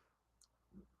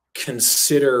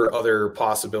consider other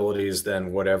possibilities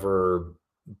than whatever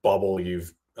bubble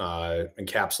you've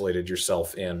encapsulated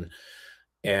yourself in.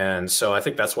 And so I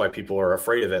think that's why people are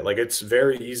afraid of it. Like, it's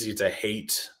very easy to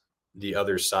hate the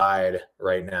other side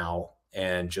right now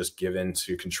and just give in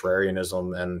to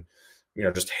contrarianism and, you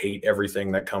know, just hate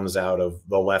everything that comes out of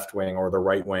the left wing or the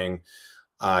right wing.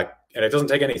 And it doesn't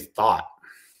take any thought.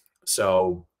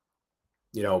 So,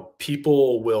 you know,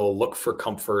 people will look for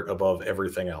comfort above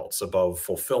everything else, above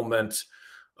fulfillment,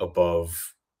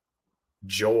 above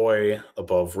joy,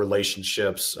 above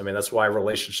relationships. I mean, that's why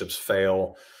relationships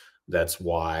fail. That's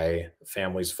why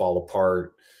families fall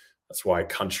apart. That's why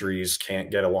countries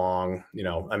can't get along. You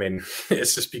know, I mean,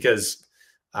 it's just because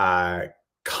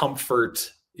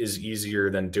comfort is easier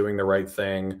than doing the right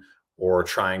thing or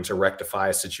trying to rectify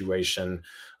a situation.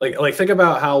 Like think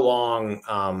about how long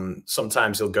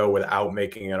sometimes you'll go without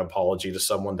making an apology to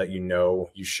someone that you know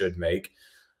you should make.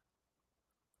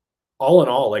 All in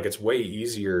all, like, it's way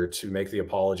easier to make the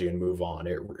apology and move on.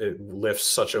 It lifts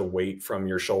such a weight from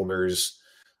your shoulders,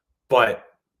 but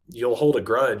you'll hold a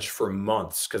grudge for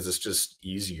months because it's just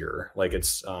easier. Like,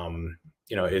 it's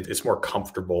you know, it's more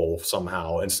comfortable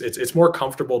somehow. It's more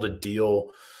comfortable to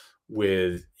deal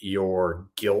with your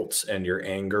guilt and your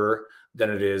anger than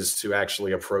it is to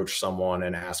actually approach someone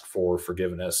and ask for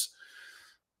forgiveness.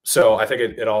 So I think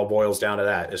it all boils down to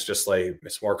that. It's just like,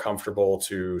 it's more comfortable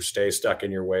to stay stuck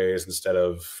in your ways instead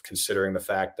of considering the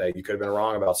fact that you could have been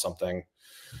wrong about something.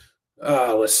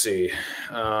 Let's see.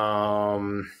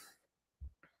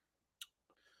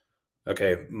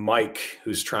 Okay, Mike,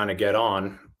 who's trying to get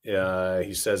on,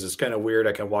 he says, it's kind of weird.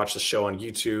 I can watch the show on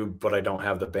YouTube, but I don't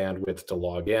have the bandwidth to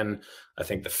log in. I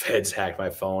think the feds hacked my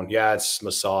phone. Yeah, it's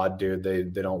Mossad, dude.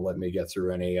 They don't let me get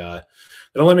through any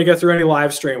they don't let me get through any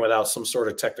live stream without some sort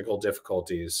of technical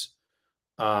difficulties.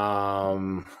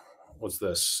 What's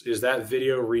this? Is that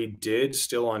video Reed did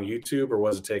still on YouTube, or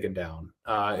was it taken down?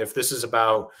 If this is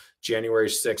about January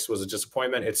 6th was a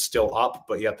disappointment, it's still up,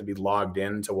 but you have to be logged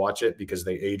in to watch it because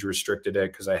they age restricted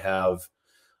it, because I have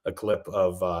a clip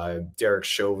of Derek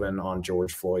Chauvin on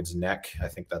George Floyd's neck. I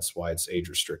think that's why it's age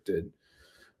restricted.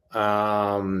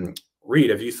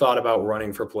 Reed, have you thought about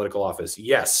running for political office?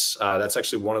 Yes, that's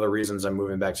actually one of the reasons I'm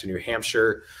moving back to New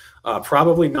Hampshire.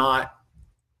 Probably not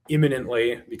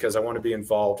imminently, because I want to be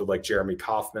involved with like Jeremy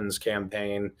Kauffman's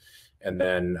campaign. And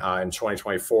then in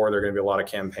 2024, there are going to be a lot of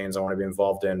campaigns I want to be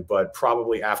involved in. But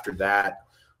probably after that,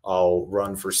 I'll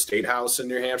run for state house in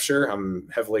New Hampshire. I'm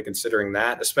heavily considering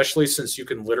that, especially since you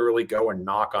can literally go and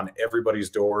knock on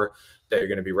everybody's door that you're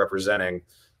going to be representing.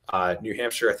 New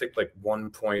Hampshire, I think like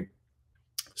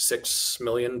 1.6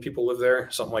 million people live there,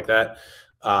 something like that.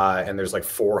 And there's like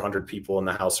 400 people in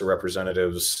the House of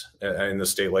Representatives in the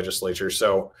state legislature.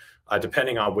 So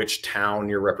depending on which town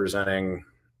you're representing,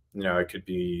 you know, it could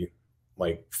be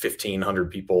like 1,500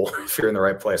 people if you're in the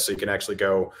right place. So you can actually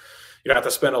go, you don't have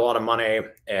to spend a lot of money,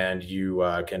 and you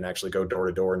can actually go door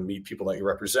to door and meet people that you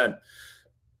represent.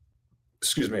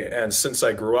 Excuse me. And since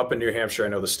I grew up in New Hampshire, I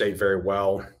know the state very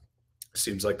well.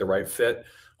 Seems like the right fit.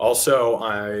 Also,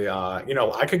 you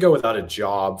know, I could go without a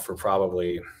job for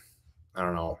probably, I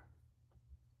don't know,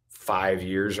 5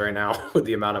 years right now with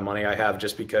the amount of money I have,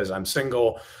 just because I'm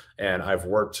single and I've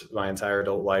worked my entire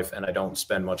adult life and I don't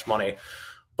spend much money.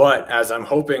 But as I'm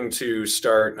hoping to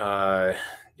start,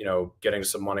 getting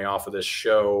some money off of this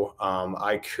show,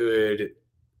 I could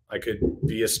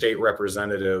be a state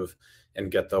representative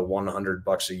and get the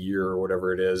 $100 a year or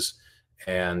whatever it is,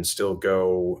 and still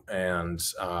go and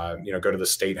go to the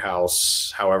state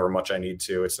house however much I need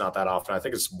to. It's not that often. I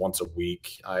think it's once a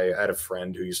week. I had a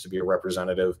friend who used to be a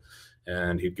representative,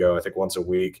 and he'd go, I think, once a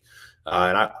week.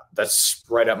 That's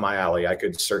right up my alley. I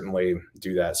could certainly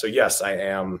do that. So yes, I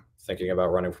am thinking about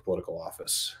running for political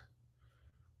office.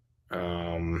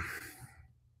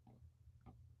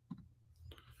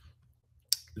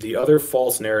 The other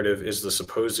false narrative is the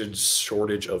supposed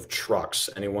shortage of trucks.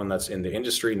 Anyone that's in the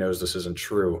industry knows this isn't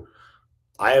true.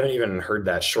 I haven't even heard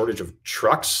that. Shortage of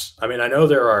trucks. I mean, I know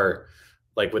there are,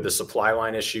 like with the supply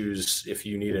line issues, if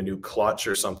you need a new clutch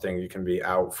or something, you can be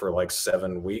out for like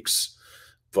 7 weeks.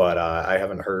 But I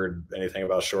haven't heard anything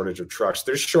about shortage of trucks.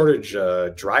 There's shortage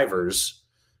drivers.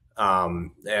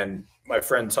 And my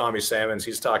friend Tommy Salmons,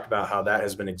 he's talked about how that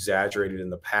has been exaggerated in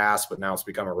the past, but now it's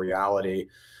become a reality,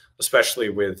 especially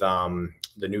with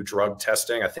the new drug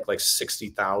testing. I think like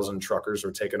 60,000 truckers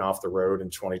were taken off the road in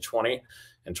 2020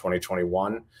 and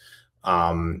 2021.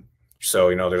 So,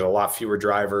 there's a lot fewer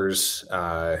drivers.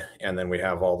 And then we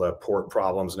have all the port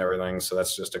problems and everything. So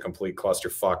that's just a complete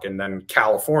clusterfuck. And then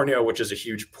California, which is a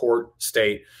huge port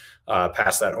state,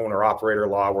 passed that owner-operator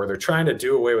law where they're trying to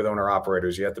do away with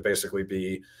owner-operators. You have to basically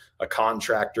be a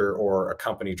contractor or a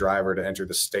company driver to enter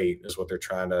the state is what they're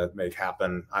trying to make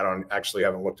happen. I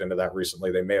haven't looked into that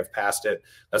recently. They may have passed it.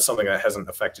 That's something that hasn't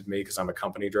affected me because I'm a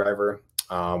company driver.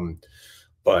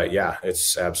 But yeah,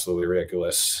 it's absolutely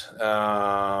ridiculous.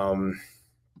 Let's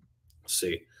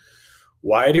see.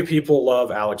 Why do people love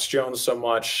Alex Jones so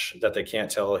much that they can't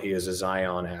tell he is a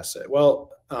Zion asset? Well,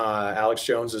 Alex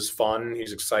Jones is fun.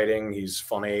 He's exciting. He's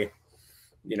funny.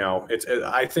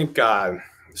 I think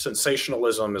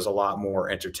sensationalism is a lot more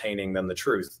entertaining than the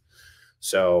truth.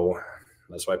 So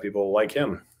that's why people like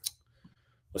him.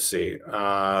 Let's see.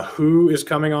 Who is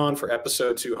coming on for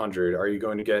episode 200? Are you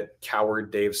going to get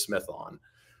Coward Dave Smith on?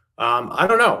 I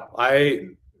don't know. I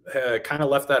kind of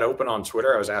left that open on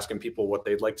Twitter. I was asking people what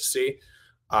they'd like to see.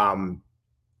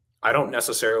 I don't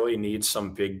necessarily need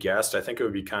some big guest. I think it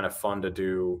would be kind of fun to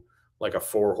do like a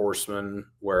 4 horsemen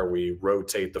where we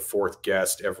rotate the 4th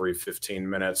guest every 15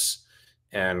 minutes.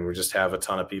 And we just have a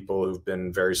ton of people who've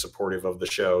been very supportive of the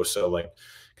show. So like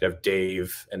could have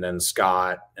Dave and then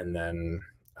Scott and then,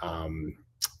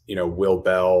 Will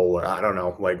Bell, or I don't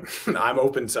know, like I'm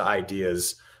open to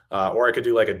ideas. Or I could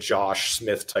do like a Josh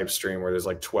Smith type stream where there's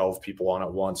like 12 people on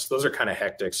at once. Those are kind of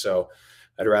hectic. So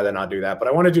I'd rather not do that, but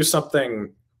I want to do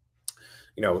something,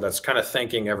 that's kind of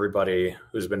thanking everybody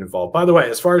who's been involved. By the way,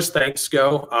 as far as thanks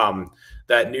go,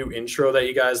 that new intro that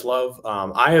you guys love,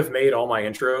 I have made all my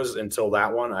intros until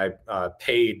that one. I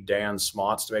paid Dan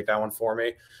Smots to make that one for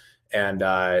me. And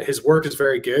his work is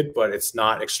very good, but it's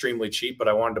not extremely cheap. But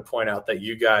I wanted to point out that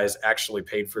you guys actually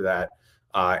paid for that.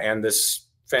 And this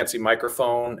fancy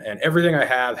microphone and everything I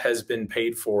have has been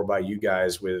paid for by you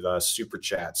guys with super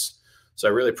chats. So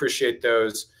I really appreciate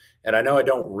those. And I know I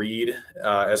don't read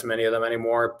as many of them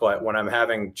anymore, but when I'm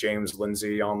having James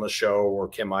Lindsay on the show or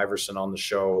Kim Iverson on the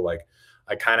show, like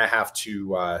I kind of have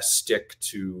to stick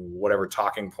to whatever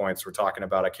talking points we're talking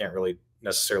about. I can't really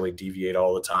necessarily deviate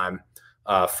all the time.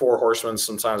 4 horsemen,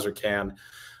 sometimes we can,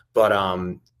 but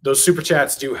those super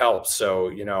chats do help.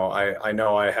 So, I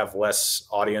know I have less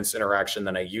audience interaction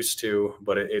than I used to,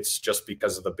 but it's just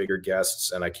because of the bigger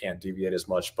guests and I can't deviate as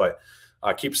much, but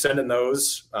keep sending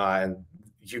those. And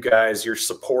you guys, your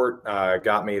support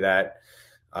got me that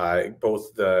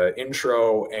both the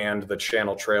intro and the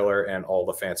channel trailer and all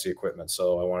the fancy equipment.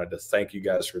 So I wanted to thank you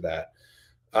guys for that.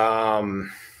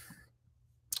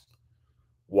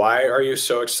 Why are you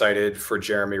so excited for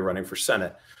Jeremy running for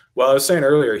Senate? Well, I was saying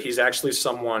earlier, he's actually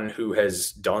someone who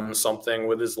has done something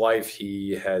with his life.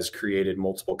 He has created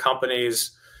multiple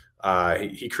companies.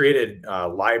 He created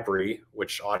Library,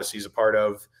 which Odyssey's a part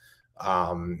of.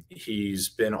 He's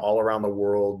been all around the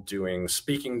world doing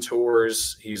speaking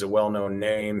tours. He's a well-known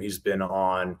name. He's been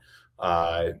on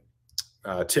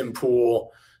Tim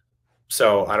Pool.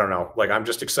 So I don't know, like I'm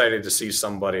just excited to see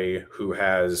somebody who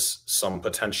has some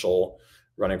potential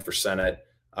running for Senate,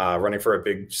 running for a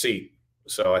big seat.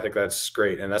 So I think that's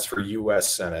great. And that's for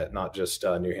U.S. Senate, not just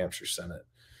New Hampshire Senate.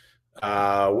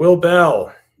 Will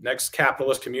Bell, next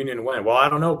capitalist communion when? Well, I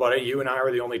don't know, buddy. You and I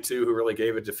were the only two who really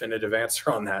gave a definitive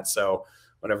answer on that. So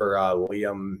whenever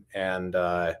Liam and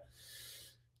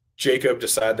Jacob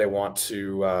decide they want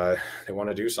to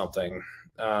do something,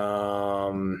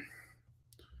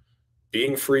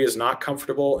 Being free is not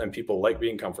comfortable, and people like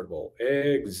being comfortable.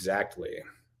 Exactly.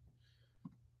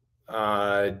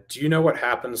 Do you know what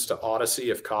happens to Odyssey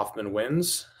if Kaufman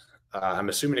wins? I'm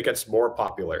assuming it gets more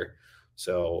popular.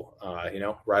 So,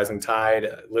 rising tide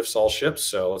lifts all ships.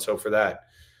 So let's hope for that.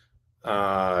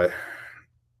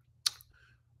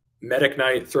 Medic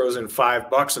Knight throws in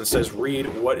 $5 and says, Reed,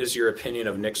 what is your opinion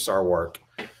of Nick Sarwark?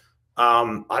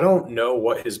 I don't know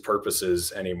what his purpose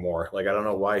is anymore. Like, I don't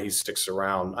know why he sticks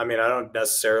around. I mean, I don't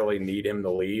necessarily need him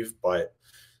to leave, but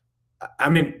I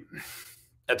mean,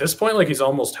 at this point, like, he's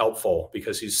almost helpful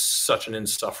because he's such an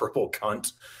insufferable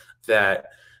cunt that,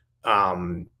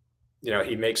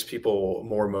 he makes people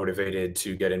more motivated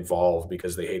to get involved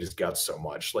because they hate his guts so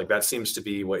much. Like, that seems to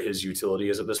be what his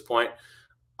utility is at this point.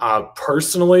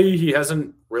 Personally, he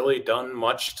hasn't really done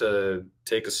much to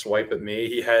take a swipe at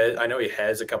me. I know he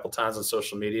has a couple times on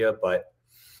social media, but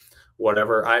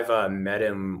whatever. I've met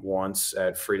him once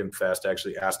at Freedom Fest. I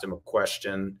actually asked him a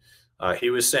question. He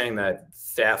was saying that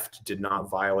theft did not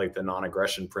violate the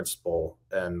non-aggression principle,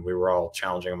 and we were all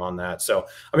challenging him on that. So,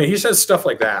 I mean, he says stuff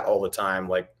like that all the time.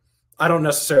 Like, I don't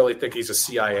necessarily think he's a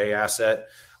CIA asset.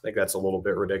 I think that's a little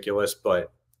bit ridiculous,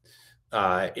 but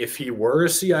if he were a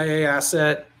CIA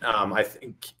asset, I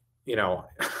think,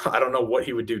 I don't know what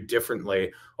he would do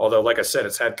differently. Although, like I said,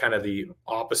 it's had kind of the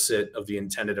opposite of the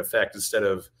intended effect. Instead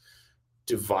of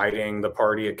dividing the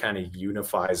party, it kind of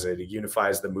unifies it. It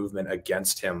unifies the movement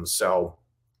against him. So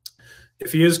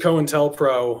if he is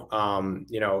COINTELPRO,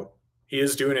 he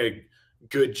is doing a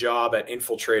good job at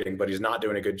infiltrating, but he's not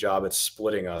doing a good job at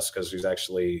splitting us because he's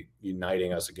actually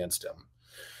uniting us against him.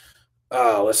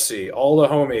 Let's see. All the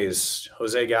homies.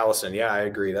 Jose Gallison. Yeah, I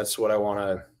agree. That's what I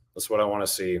want to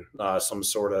see. Some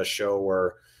sort of show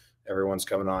where everyone's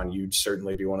coming on. You'd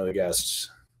certainly be one of the guests.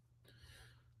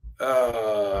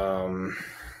 Are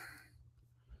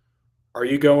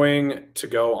you going to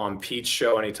go on Pete's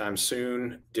show anytime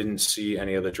soon? Didn't see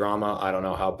any of the drama. I don't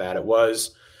know how bad it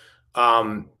was.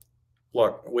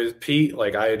 Look, with Pete,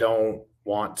 like, I don't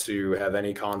want to have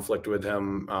any conflict with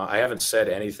him. I haven't said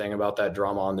anything about that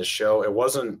drama on this show. It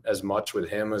wasn't as much with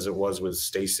him as it was with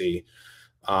Stacy.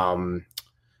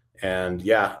 And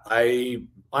yeah,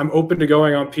 I'm open to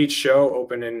going on Pete's show,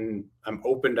 I'm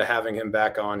open to having him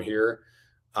back on here.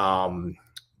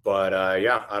 But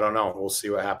yeah, I don't know. We'll see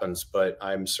what happens, but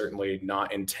I'm certainly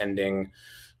not intending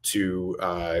to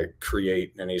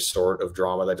create any sort of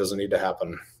drama that doesn't need to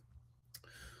happen.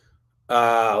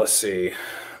 Let's see.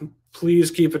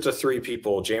 Please keep it to 3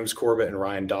 people. James Corbett and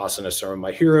Ryan Dawson are some of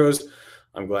my heroes.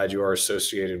 I'm glad you are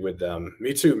associated with them.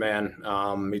 Me too, man.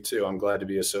 Me too. I'm glad to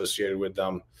be associated with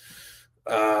them.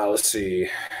 Let's see.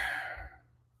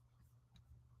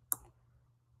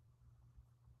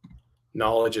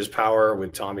 Knowledge is Power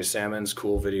with Tommy Salmons.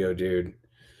 Cool video, dude.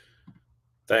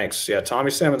 Thanks. Yeah,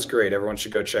 Tommy Salmon's great. Everyone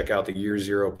should go check out the Year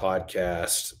Zero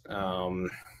podcast.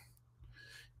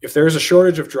 If there is a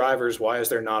shortage of drivers, why is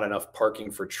there not enough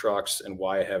parking for trucks, and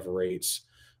why have rates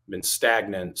been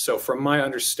stagnant? So from my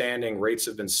understanding, rates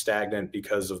have been stagnant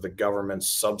because of the government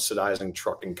subsidizing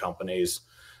trucking companies.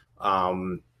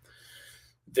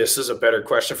 This is a better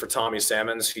question for Tommy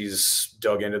Salmons. He's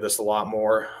dug into this a lot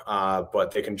more,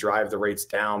 but they can drive the rates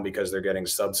down because they're getting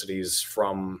subsidies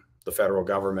from the federal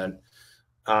government.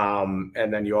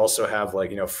 And then you also have,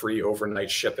 like, free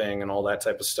overnight shipping and all that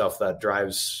type of stuff that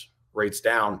drives rates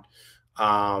down.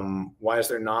 Why is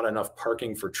there not enough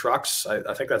parking for trucks?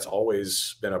 I think that's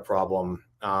always been a problem.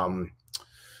 And,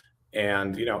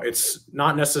 it's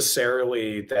not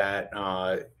necessarily that,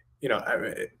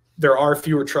 there are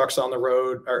fewer trucks on the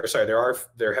road, or sorry,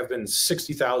 there have been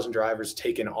 60,000 drivers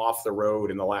taken off the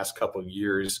road in the last couple of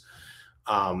years.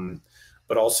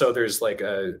 But also there's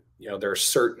there are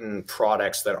certain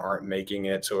products that aren't making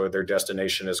it to their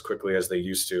destination as quickly as they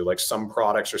used to. Like, some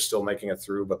products are still making it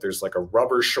through, but there's like a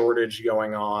rubber shortage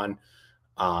going on.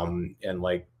 And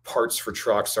like parts for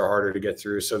trucks are harder to get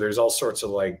through. So there's all sorts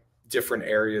of like different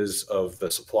areas of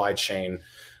the supply chain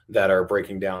that are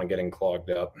breaking down and getting clogged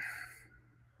up.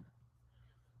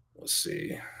 Let's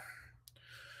see.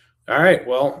 All right.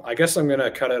 Well, I guess I'm going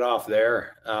to cut it off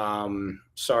there.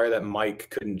 Sorry that Mike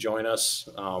couldn't join us.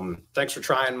 Thanks for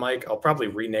trying, Mike. I'll probably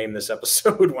rename this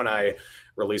episode when I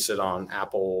release it on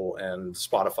Apple and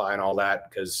Spotify and all that,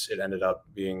 because it ended up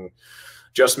being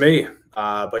just me.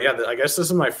 But yeah, I guess this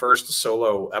is my first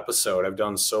solo episode. I've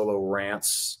done solo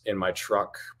rants in my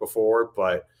truck before,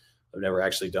 but I've never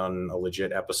actually done a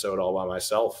legit episode all by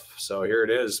myself. So here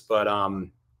it is. But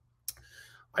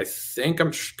I think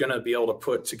I'm going to be able to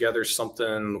put together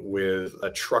something with a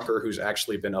trucker who's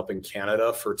actually been up in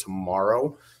Canada for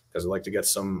tomorrow. because I'd like to get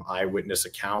some eyewitness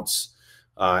accounts.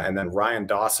 And then Ryan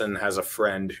Dawson has a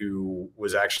friend who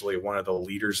was actually one of the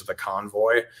leaders of the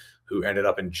convoy who ended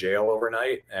up in jail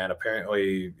overnight. And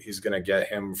apparently he's going to get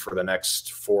him for the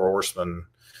next 4 Horsemen,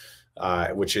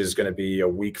 which is going to be a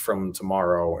week from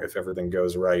tomorrow if everything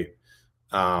goes right.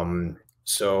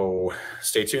 So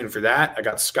stay tuned for that. I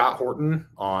got Scott Horton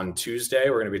on Tuesday.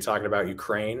 We're going to be talking about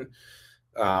Ukraine.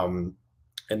 And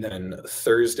then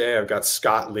Thursday, I've got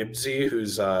Scott Libsey,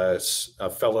 who's a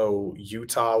fellow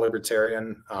Utah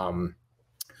libertarian. We're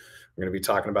going to be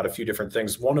talking about a few different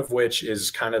things, one of which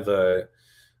is kind of the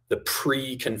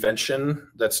pre-convention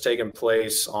that's taking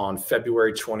place on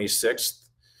February 26th.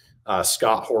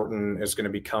 Scott Horton is going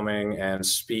to be coming and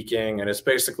speaking, and it's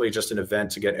basically just an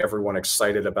event to get everyone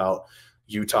excited about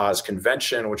Utah's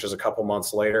convention, which is a couple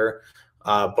months later.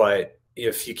 But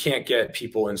if you can't get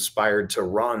people inspired to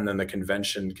run, then the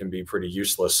convention can be pretty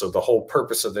useless. So the whole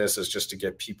purpose of this is just to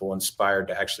get people inspired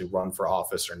to actually run for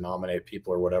office or nominate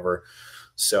people or whatever.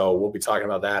 So we'll be talking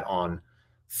about that on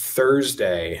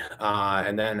Thursday.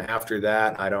 And then after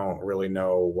that, I don't really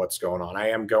know what's going on. I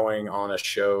am going on a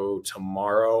show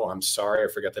tomorrow. I'm sorry,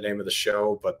 I forget the name of the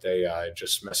show, but they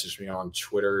just messaged me on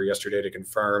Twitter yesterday to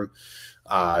confirm.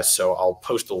 So I'll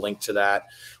post a link to that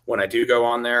when I do go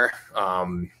on there.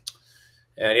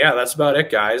 And yeah, that's about it,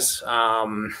 guys.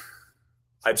 I'd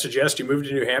suggest you move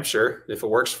to New Hampshire if it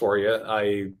works for you.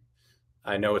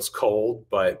 I know it's cold,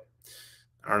 but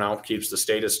I don't know, keeps the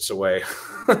statists away.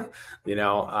 You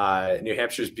know, New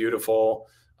Hampshire is beautiful.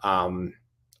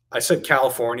 I said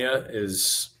California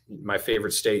is my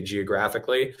favorite state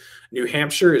geographically. New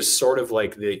Hampshire is sort of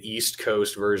like the East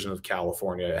Coast version of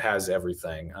California. It has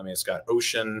everything. I mean, it's got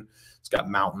ocean, it's got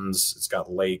mountains, it's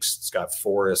got lakes, it's got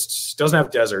forests. It doesn't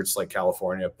have deserts like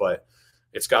California, but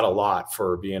it's got a lot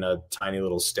for being a tiny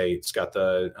little state. It's got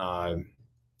the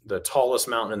tallest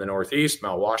mountain in the Northeast,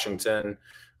 Mount Washington.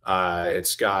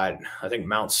 It's got, I think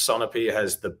Mount Sunapee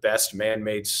has the best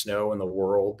man-made snow in the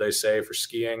world, they say, for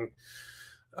skiing.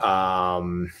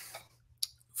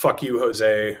 Fuck you,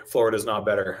 Jose. Florida's not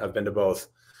better. I've been to both.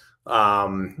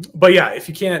 But yeah, if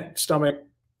you can't stomach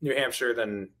New Hampshire,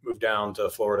 then move down to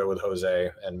Florida with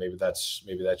Jose, and maybe that's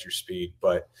your speed.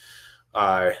 But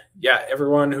yeah,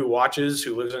 everyone who watches,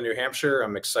 who lives in New Hampshire,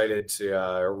 I'm excited to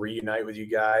reunite with you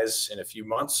guys in a few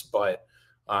months, but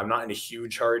I'm not in a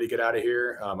huge hurry to get out of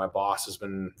here. My boss has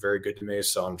been very good to me,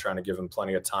 so I'm trying to give him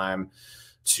plenty of time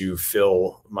to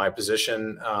fill my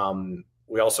position.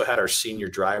 We also had our senior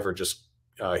driver just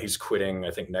he's quitting, I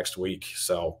think, next week.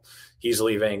 So he's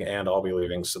leaving and I'll be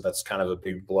leaving. So that's kind of a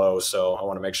big blow. So I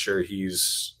want to make sure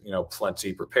he's, you know,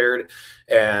 plenty prepared.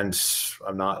 And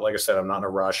I'm not, like I said, I'm not in a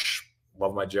rush.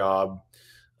 Love my job.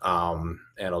 And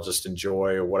I'll just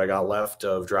enjoy what I got left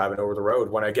of driving over the road.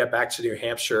 When I get back to New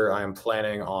Hampshire, I am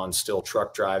planning on still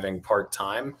truck driving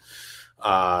part-time.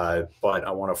 But I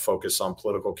want to focus on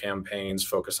political campaigns,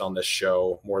 focus on this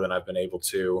show more than I've been able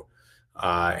to.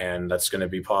 And that's going to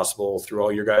be possible through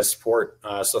all your guys' support.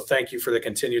 So thank you for the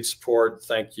continued support.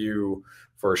 Thank you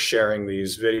for sharing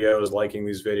these videos, liking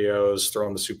these videos,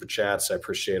 throwing the super chats. I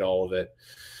appreciate all of it.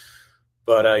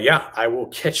 But yeah, I will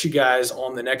catch you guys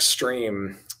on the next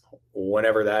stream,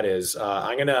 whenever that is.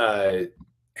 I'm going to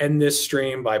end this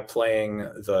stream by playing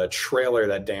the trailer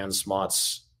that Dan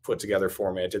Smots put together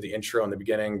for me. I did the intro in the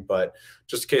beginning, but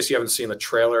just in case you haven't seen the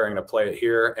trailer, I'm going to play it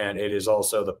here. And it is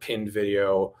also the pinned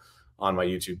video on my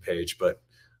YouTube page, but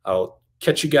I'll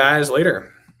catch you guys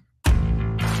later.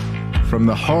 From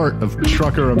the heart of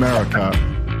Trucker America,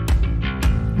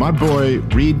 my boy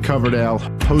Reed Coverdale,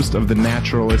 host of The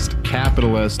Naturalist,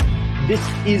 Capitalist. This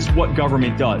is what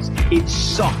government does. It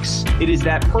sucks. It is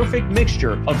that perfect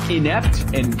mixture of inept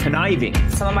and conniving.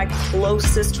 Some of my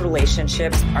closest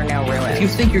relationships are now ruined. If you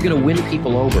think you're going to win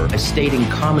people over by stating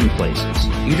commonplaces,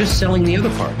 you're just selling the other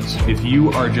parts. If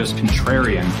you are just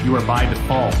contrarian, you are by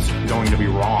default going to be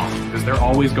wrong, because they're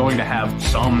always going to have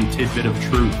some tidbit of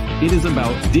truth. It is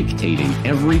about dictating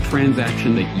every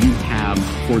transaction that you have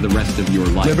for the rest of your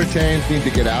life. Libertarians need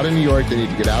to get out of New York. They need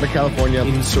to get out of California.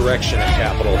 Insurrection at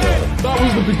Capitol Hill. That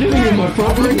was the beginning of my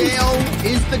problem. Coverdale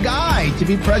is the guy to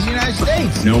be president of the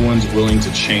United States. No one's willing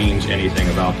to change anything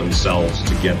about themselves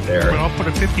to get there. Well, I'll put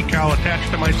a 50 cal attached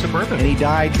to my Suburban. And he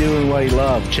died doing what he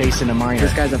loved, chasing a minor.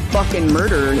 This guy's a fucking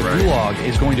murderer. The gulag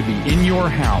is going to be in your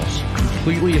house,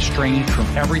 completely estranged from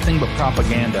everything but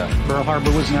propaganda. Pearl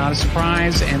Harbor was not a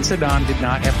surprise, and Saddam did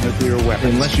not have nuclear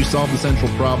weapons. Unless you solve the central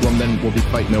problem, then we'll be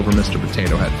fighting over Mr.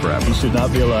 Potato Head forever. He should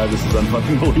not be alive. This is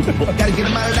unfucking believable. Gotta get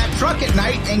him out of that truck at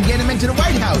night and get him into the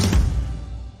White House.